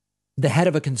 the head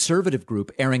of a conservative group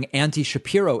airing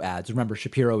anti-Shapiro ads, remember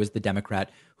Shapiro is the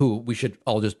Democrat who we should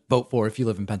all just vote for if you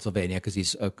live in Pennsylvania because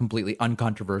he's a completely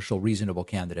uncontroversial, reasonable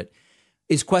candidate,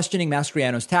 is questioning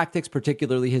Mastriano's tactics,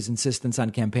 particularly his insistence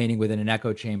on campaigning within an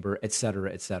echo chamber, et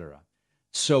cetera, et cetera.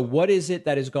 So what is it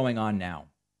that is going on now?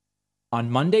 On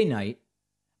Monday night,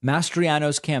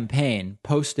 Mastriano's campaign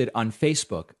posted on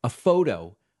Facebook a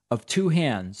photo of two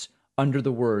hands under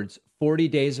the words 40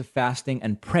 days of fasting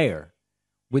and prayer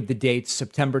with the dates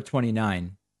September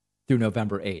 29 through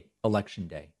November 8, Election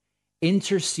Day.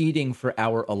 Interceding for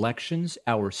our elections,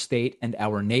 our state, and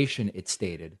our nation, it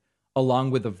stated,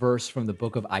 along with a verse from the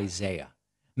book of Isaiah.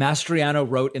 Mastriano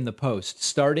wrote in the post,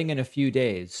 starting in a few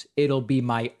days, it'll be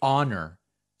my honor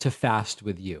to fast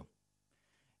with you.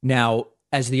 Now,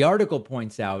 as the article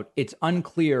points out, it's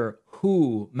unclear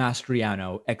who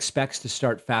Mastriano expects to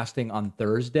start fasting on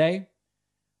Thursday,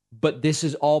 but this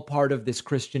is all part of this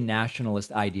Christian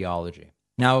nationalist ideology.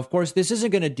 Now, of course, this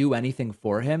isn't going to do anything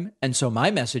for him, and so my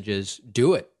message is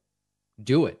do it.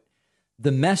 Do it.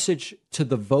 The message to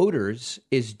the voters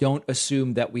is don't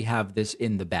assume that we have this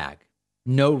in the bag.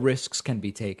 No risks can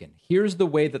be taken. Here's the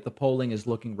way that the polling is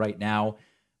looking right now.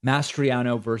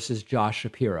 Mastriano versus Josh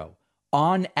Shapiro.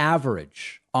 On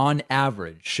average,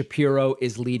 Shapiro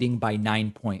is leading by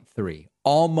 9.3,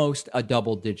 almost a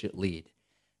double-digit lead.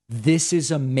 This is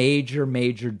a major,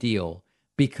 major deal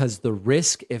because the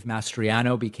risk if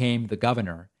Mastriano became the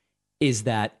governor is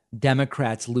that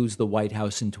Democrats lose the White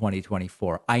House in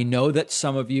 2024. I know that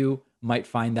some of you might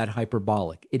find that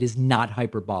hyperbolic. It is not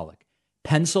hyperbolic.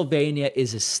 Pennsylvania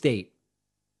is a state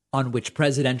on which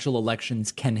presidential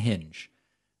elections can hinge.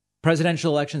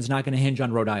 Presidential elections not going to hinge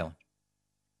on Rhode Island.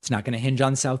 It's not going to hinge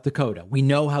on South Dakota. We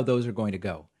know how those are going to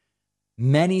go.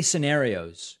 Many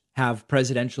scenarios have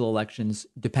presidential elections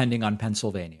depending on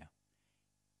Pennsylvania.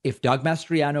 If Doug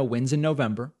Mastriano wins in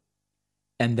November,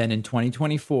 and then in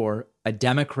 2024, a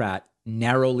Democrat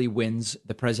narrowly wins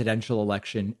the presidential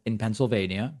election in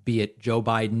Pennsylvania, be it Joe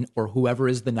Biden or whoever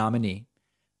is the nominee,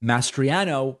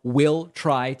 Mastriano will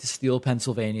try to steal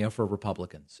Pennsylvania for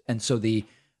Republicans. And so the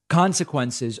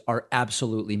consequences are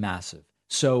absolutely massive.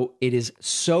 So it is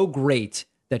so great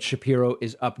that Shapiro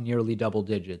is up nearly double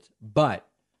digits, but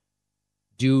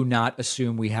do not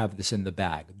assume we have this in the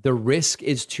bag. The risk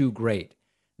is too great.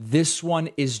 This one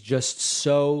is just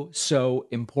so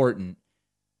important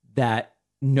that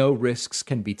no risks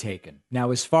can be taken.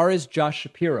 Now, as far as Josh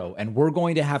Shapiro, and we're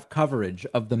going to have coverage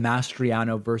of the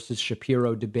Mastriano versus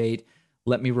Shapiro debate.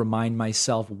 Let me remind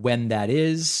myself when that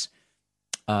is.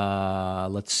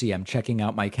 Let's see. I'm checking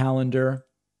out my calendar.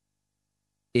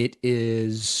 It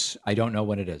is, I don't know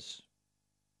when it is.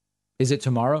 Is it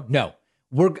tomorrow? No.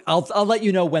 I'll let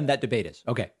you know when that debate is.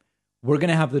 Okay. We're going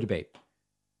to have the debate.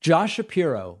 Josh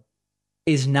Shapiro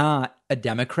is not a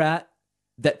Democrat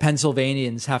that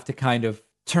Pennsylvanians have to kind of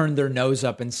turn their nose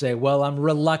up and say, well, I'm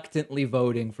reluctantly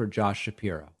voting for Josh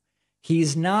Shapiro.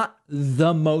 He's not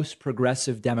the most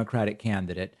progressive Democratic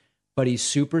candidate, but he's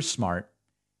super smart.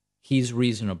 He's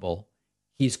reasonable.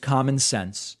 He's common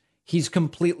sense. He's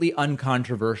completely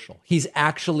uncontroversial. He's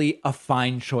actually a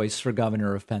fine choice for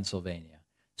governor of Pennsylvania.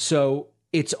 So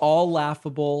it's all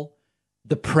laughable.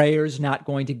 The prayer's not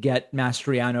going to get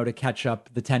Mastriano to catch up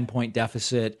the 10-point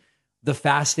deficit. The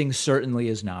fasting certainly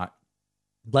is not.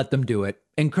 Let them do it.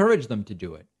 Encourage them to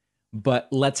do it. But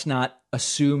let's not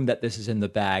assume that this is in the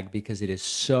bag because it is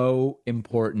so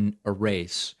important a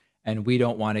race, and we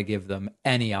don't want to give them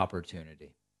any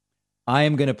opportunity. I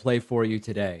am going to play for you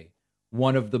today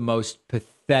one of the most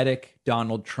pathetic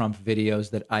Donald Trump videos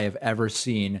that I have ever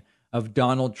seen of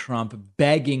Donald Trump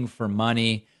begging for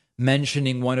money,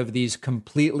 mentioning one of these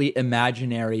completely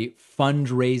imaginary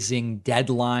fundraising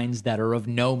deadlines that are of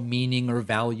no meaning or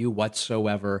value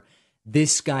whatsoever.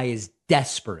 This guy is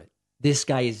desperate. This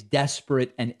guy is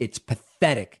desperate, and it's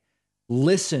pathetic.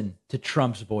 Listen to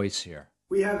Trump's voice here.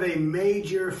 We have a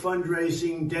major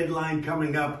fundraising deadline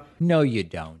coming up. No, you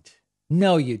don't.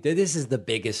 No, you do. This is the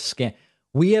biggest scam.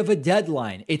 We have a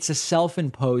deadline. It's a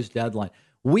self-imposed deadline.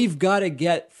 We've got to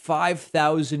get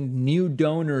 5,000 new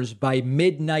donors by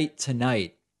midnight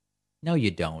tonight. No,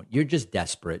 you don't. You're just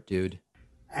desperate, dude.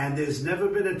 And there's never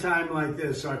been a time like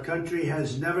this. Our country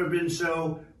has never been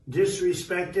so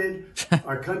disrespected.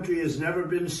 Our country has never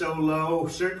been so low,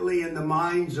 certainly in the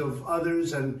minds of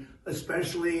others, and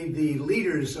especially the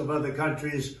leaders of other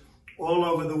countries all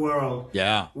over the world.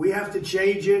 Yeah. We have to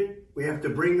change it. We have to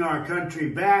bring our country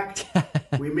back.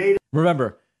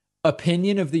 Remember,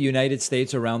 opinion of the United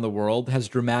States around the world has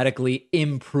dramatically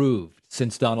improved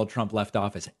since Donald Trump left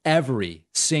office. Every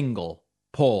single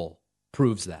poll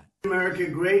proves that. America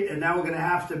great, and now we're going to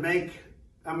have to make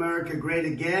America great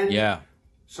again. Yeah.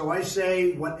 So I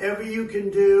say, whatever you can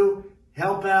do,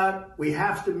 help out. We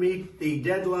have to meet the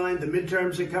deadline. The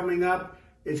midterms are coming up.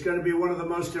 It's going to be one of the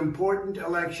most important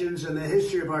elections in the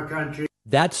history of our country.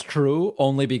 That's true,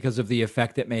 only because of the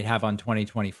effect it may have on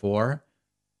 2024.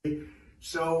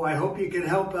 So I hope you can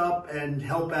help up and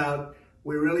help out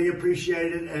We really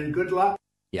appreciate it, and good luck.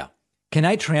 Yeah. Can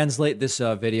I translate this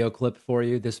video clip for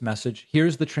you, this message?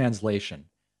 Here's the translation.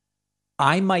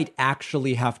 I might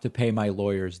actually have to pay my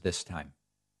lawyers this time.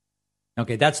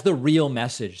 Okay, that's the real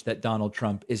message that Donald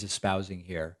Trump is espousing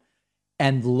here.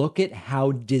 And look at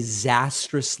how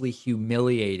disastrously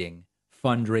humiliating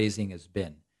fundraising has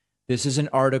been. This is an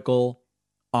article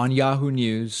on Yahoo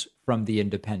News from The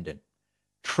Independent.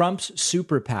 Trump's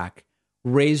super PAC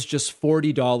raised just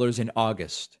 $40 in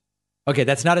August. Okay,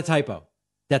 that's not a typo.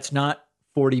 That's not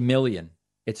 40 million.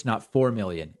 It's not 4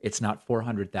 million. It's not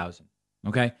 400,000.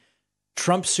 Okay?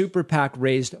 Trump's super PAC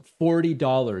raised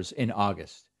 $40 in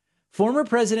August. Former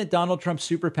President Donald Trump's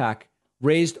super PAC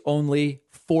raised only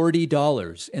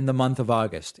 $40 in the month of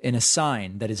August in a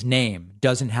sign that his name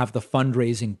doesn't have the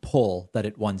fundraising pull that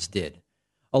it once did.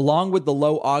 Along with the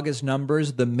low August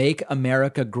numbers, the Make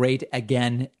America Great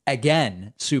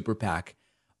Again super PAC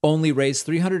only raised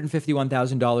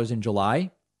 $351,000 in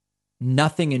July,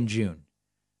 nothing in June.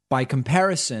 By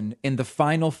comparison, in the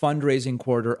final fundraising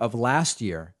quarter of last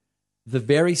year, the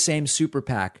very same super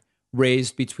PAC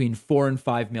raised between $4 and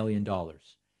 $5 million.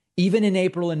 Even in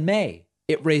April and May,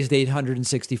 it raised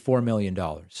 $864 million.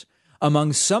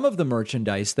 Among some of the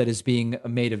merchandise that is being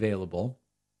made available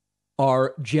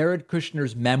are Jared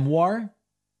Kushner's memoir,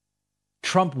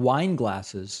 Trump wine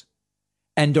glasses,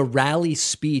 and a rally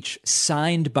speech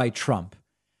signed by Trump,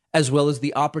 as well as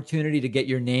the opportunity to get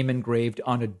your name engraved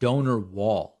on a donor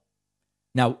wall.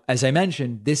 Now, as I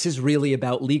mentioned, this is really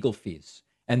about legal fees.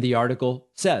 And the article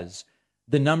says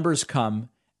the numbers come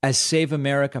as Save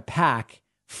America PAC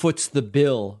foots the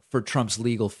bill for Trump's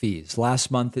legal fees.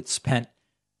 Last month, it spent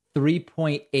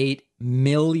 $3.8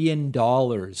 million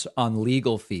on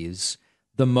legal fees,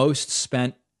 the most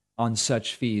spent on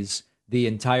such fees the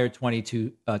entire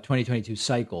 2022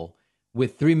 cycle,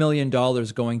 with $3 million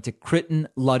going to Critton,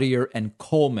 Luttier, and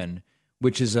Coleman,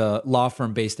 which is a law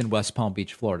firm based in West Palm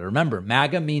Beach, Florida. Remember,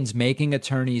 MAGA means making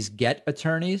attorneys get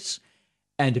attorneys,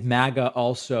 and MAGA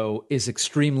also is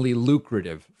extremely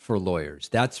lucrative for lawyers.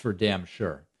 That's for damn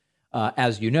sure.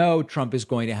 As you know, Trump is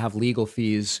going to have legal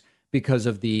fees because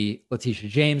of the Letitia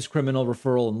James criminal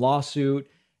referral and lawsuit,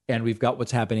 and we've got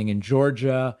what's happening in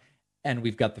Georgia, and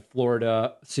we've got the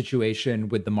Florida situation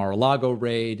with the Mar-a-Lago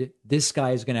raid. This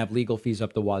guy is going to have legal fees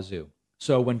up the wazoo.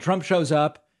 So when Trump shows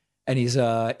up and he's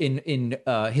in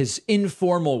his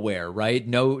informal wear, right,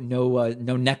 no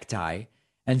necktie,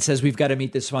 and says we've got to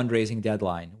meet this fundraising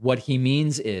deadline, what he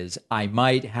means is I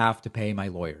might have to pay my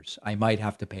lawyers. I might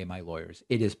have to pay my lawyers.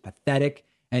 It is pathetic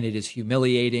and it is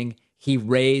humiliating. He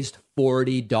raised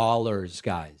 $40,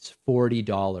 guys,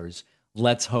 $40.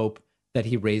 Let's hope that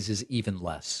he raises even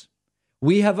less.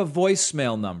 We have a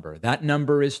voicemail number. That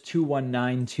number is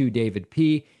 2192 David.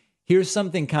 Here's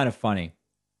something kind of funny.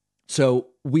 So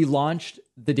we launched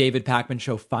the David Pakman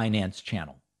Show Finance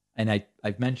channel. And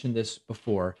I've mentioned this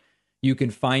before. You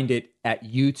can find it at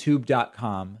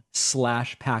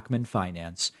youtube.com/Pakman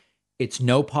Finance. It's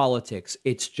no politics.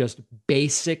 It's just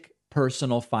basic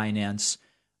personal finance,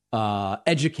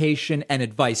 education and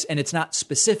advice. And it's not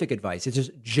specific advice. It's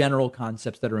just general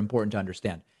concepts that are important to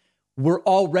understand. We're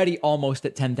already almost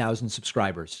at 10,000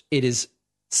 subscribers.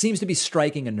 Seems to be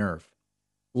striking a nerve.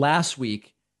 Last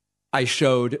week, I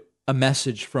showed a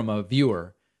message from a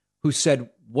viewer who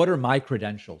said, what are my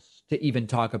credentials to even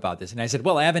talk about this? And I said,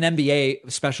 well, I have an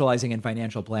MBA specializing in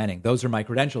financial planning. Those are my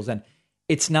credentials. And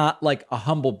it's not like a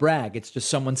humble brag. It's just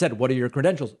someone said, what are your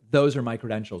credentials? Those are my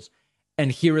credentials.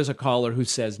 And here is a caller who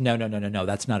says, no,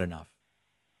 that's not enough.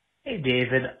 Hey,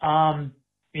 David. I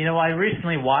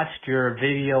recently watched your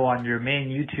video on your main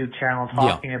YouTube channel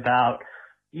talking about,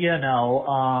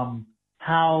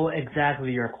 how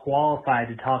exactly you're qualified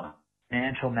to talk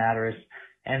financial matters.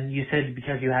 And you said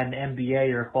because you had an MBA,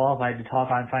 you're qualified to talk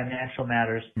on financial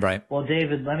matters. Right. Well,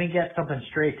 David, let me get something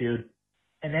straight, dude.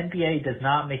 An MBA does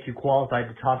not make you qualified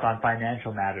to talk on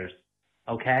financial matters.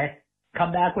 Okay?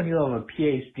 Come back when you have a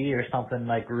PhD or something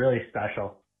like really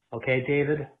special. Okay,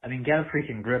 David? I mean, get a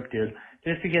freaking grip, dude.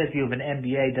 Just because you have an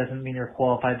MBA doesn't mean you're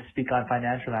qualified to speak on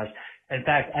financial matters. In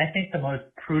fact, I think the most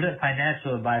prudent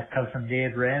financial advice comes from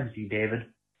Dave Ramsey, David.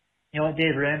 You know what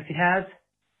Dave Ramsey has?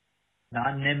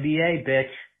 Not an MBA, bitch.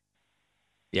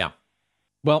 Yeah.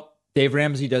 Well, Dave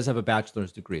Ramsey does have a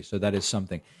bachelor's degree, so that is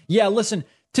something. Yeah, listen,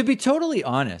 to be totally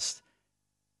honest,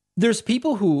 there's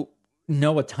people who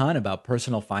know a ton about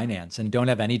personal finance and don't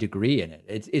have any degree in it.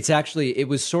 It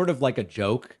was sort of like a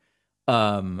joke.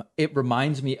 It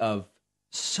reminds me of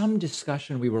some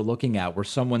discussion we were looking at where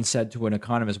someone said to an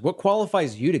economist, what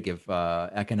qualifies you to give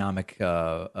economic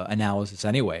analysis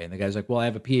anyway? And the guy's like, well, I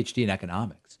have a PhD in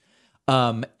economics.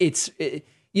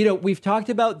 We've talked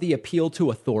about the appeal to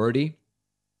authority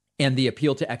and the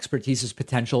appeal to expertise as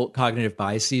potential cognitive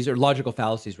biases, or logical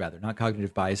fallacies, rather, not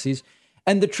cognitive biases.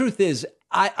 And the truth is,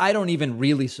 I don't even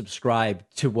really subscribe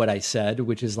to what I said,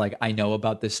 which is like, I know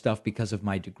about this stuff because of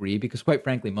my degree, because quite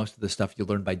frankly, most of the stuff you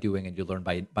learn by doing and you learn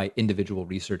by individual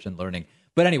research and learning.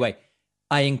 But anyway,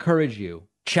 I encourage you,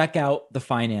 check out the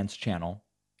Finance Channel,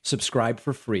 subscribe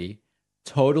for free,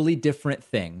 totally different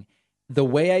thing. The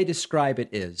way I describe it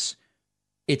is,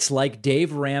 it's like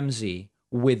Dave Ramsey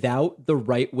without the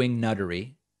right-wing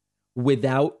nuttery,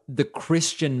 without the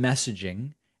Christian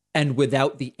messaging, and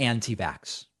without the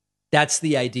anti-vax. That's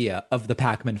the idea of the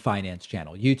Pacman Finance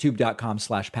Channel,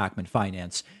 youtube.com/Pacman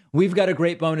Finance. We've got a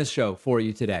great bonus show for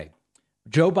you today.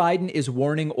 Joe Biden is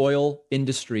warning oil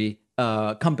industry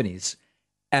companies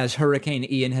as Hurricane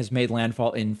Ian has made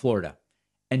landfall in Florida.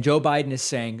 And Joe Biden is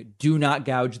saying, do not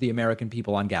gouge the American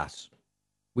people on gas.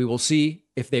 We will see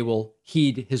if they will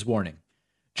heed his warning.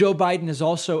 Joe Biden has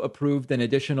also approved an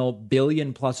additional $1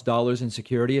 billion+ in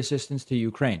security assistance to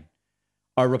Ukraine.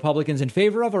 Are Republicans in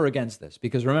favor of or against this?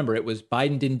 Because remember, it was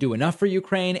Biden didn't do enough for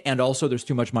Ukraine, and also there's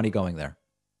too much money going there.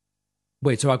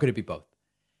 Wait, so how could it be both?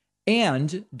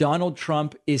 And Donald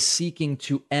Trump is seeking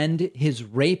to end his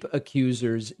rape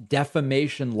accuser's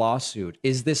defamation lawsuit.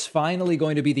 Is this finally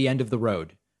going to be the end of the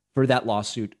road for that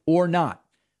lawsuit or not?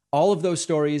 All of those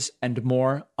stories and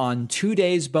more on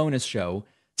today's bonus show.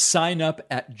 Sign up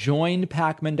at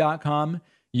joinpacman.com.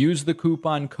 Use the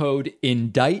coupon code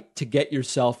INDICT to get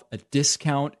yourself a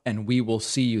discount, and we will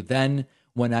see you then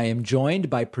when I am joined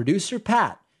by producer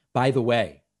Pat. By the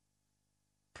way,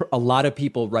 a lot of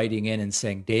people writing in and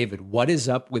saying, David, what is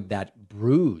up with that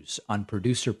bruise on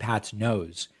producer Pat's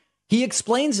nose? He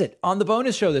explains it on the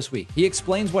bonus show this week. He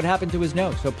explains what happened to his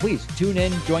nose. So please tune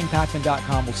in,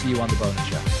 joinpacman.com. We'll see you on the bonus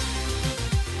show.